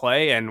want to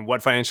play and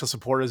what financial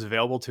support is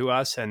available to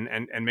us, and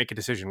make a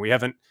decision. We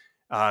haven't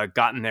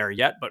gotten there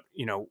yet, but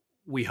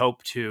we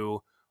hope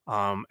to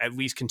at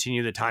least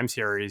continue the time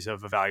series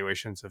of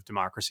evaluations of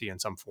democracy in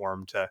some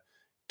form to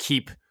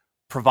keep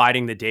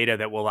providing the data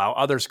that will allow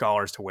other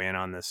scholars to weigh in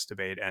on this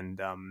debate, and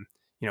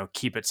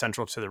keep it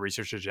central to the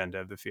research agenda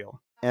of the field.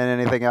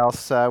 And anything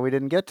else we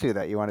didn't get to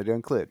that you wanted to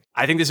include?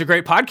 I think this is a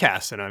great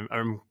podcast, and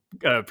I'm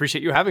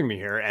appreciate you having me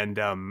here. And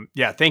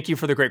thank you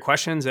for the great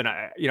questions. And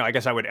I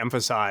guess I would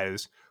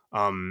emphasize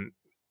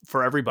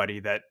for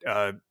everybody that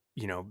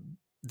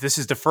this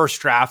is the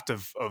first draft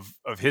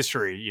of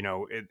history.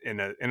 In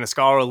a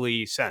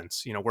scholarly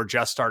sense. We're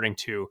just starting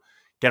to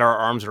get our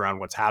arms around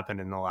what's happened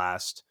in the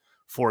last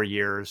 4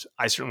 years.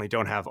 I certainly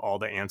don't have all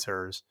the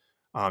answers.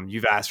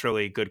 You've asked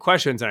really good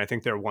questions, and I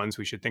think they're ones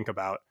we should think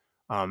about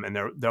And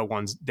they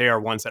are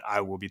ones that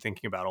I will be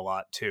thinking about a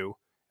lot too,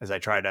 as I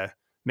try to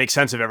make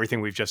sense of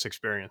everything we've just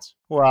experienced.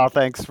 Well,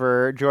 thanks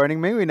for joining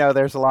me. We know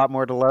there's a lot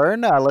more to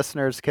learn.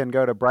 Listeners can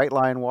go to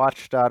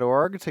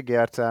brightlinewatch.org to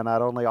get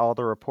not only all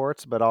the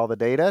reports, but all the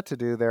data to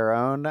do their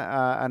own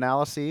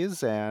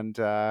analyses. And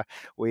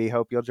we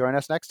hope you'll join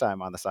us next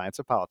time on The Science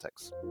of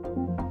Politics.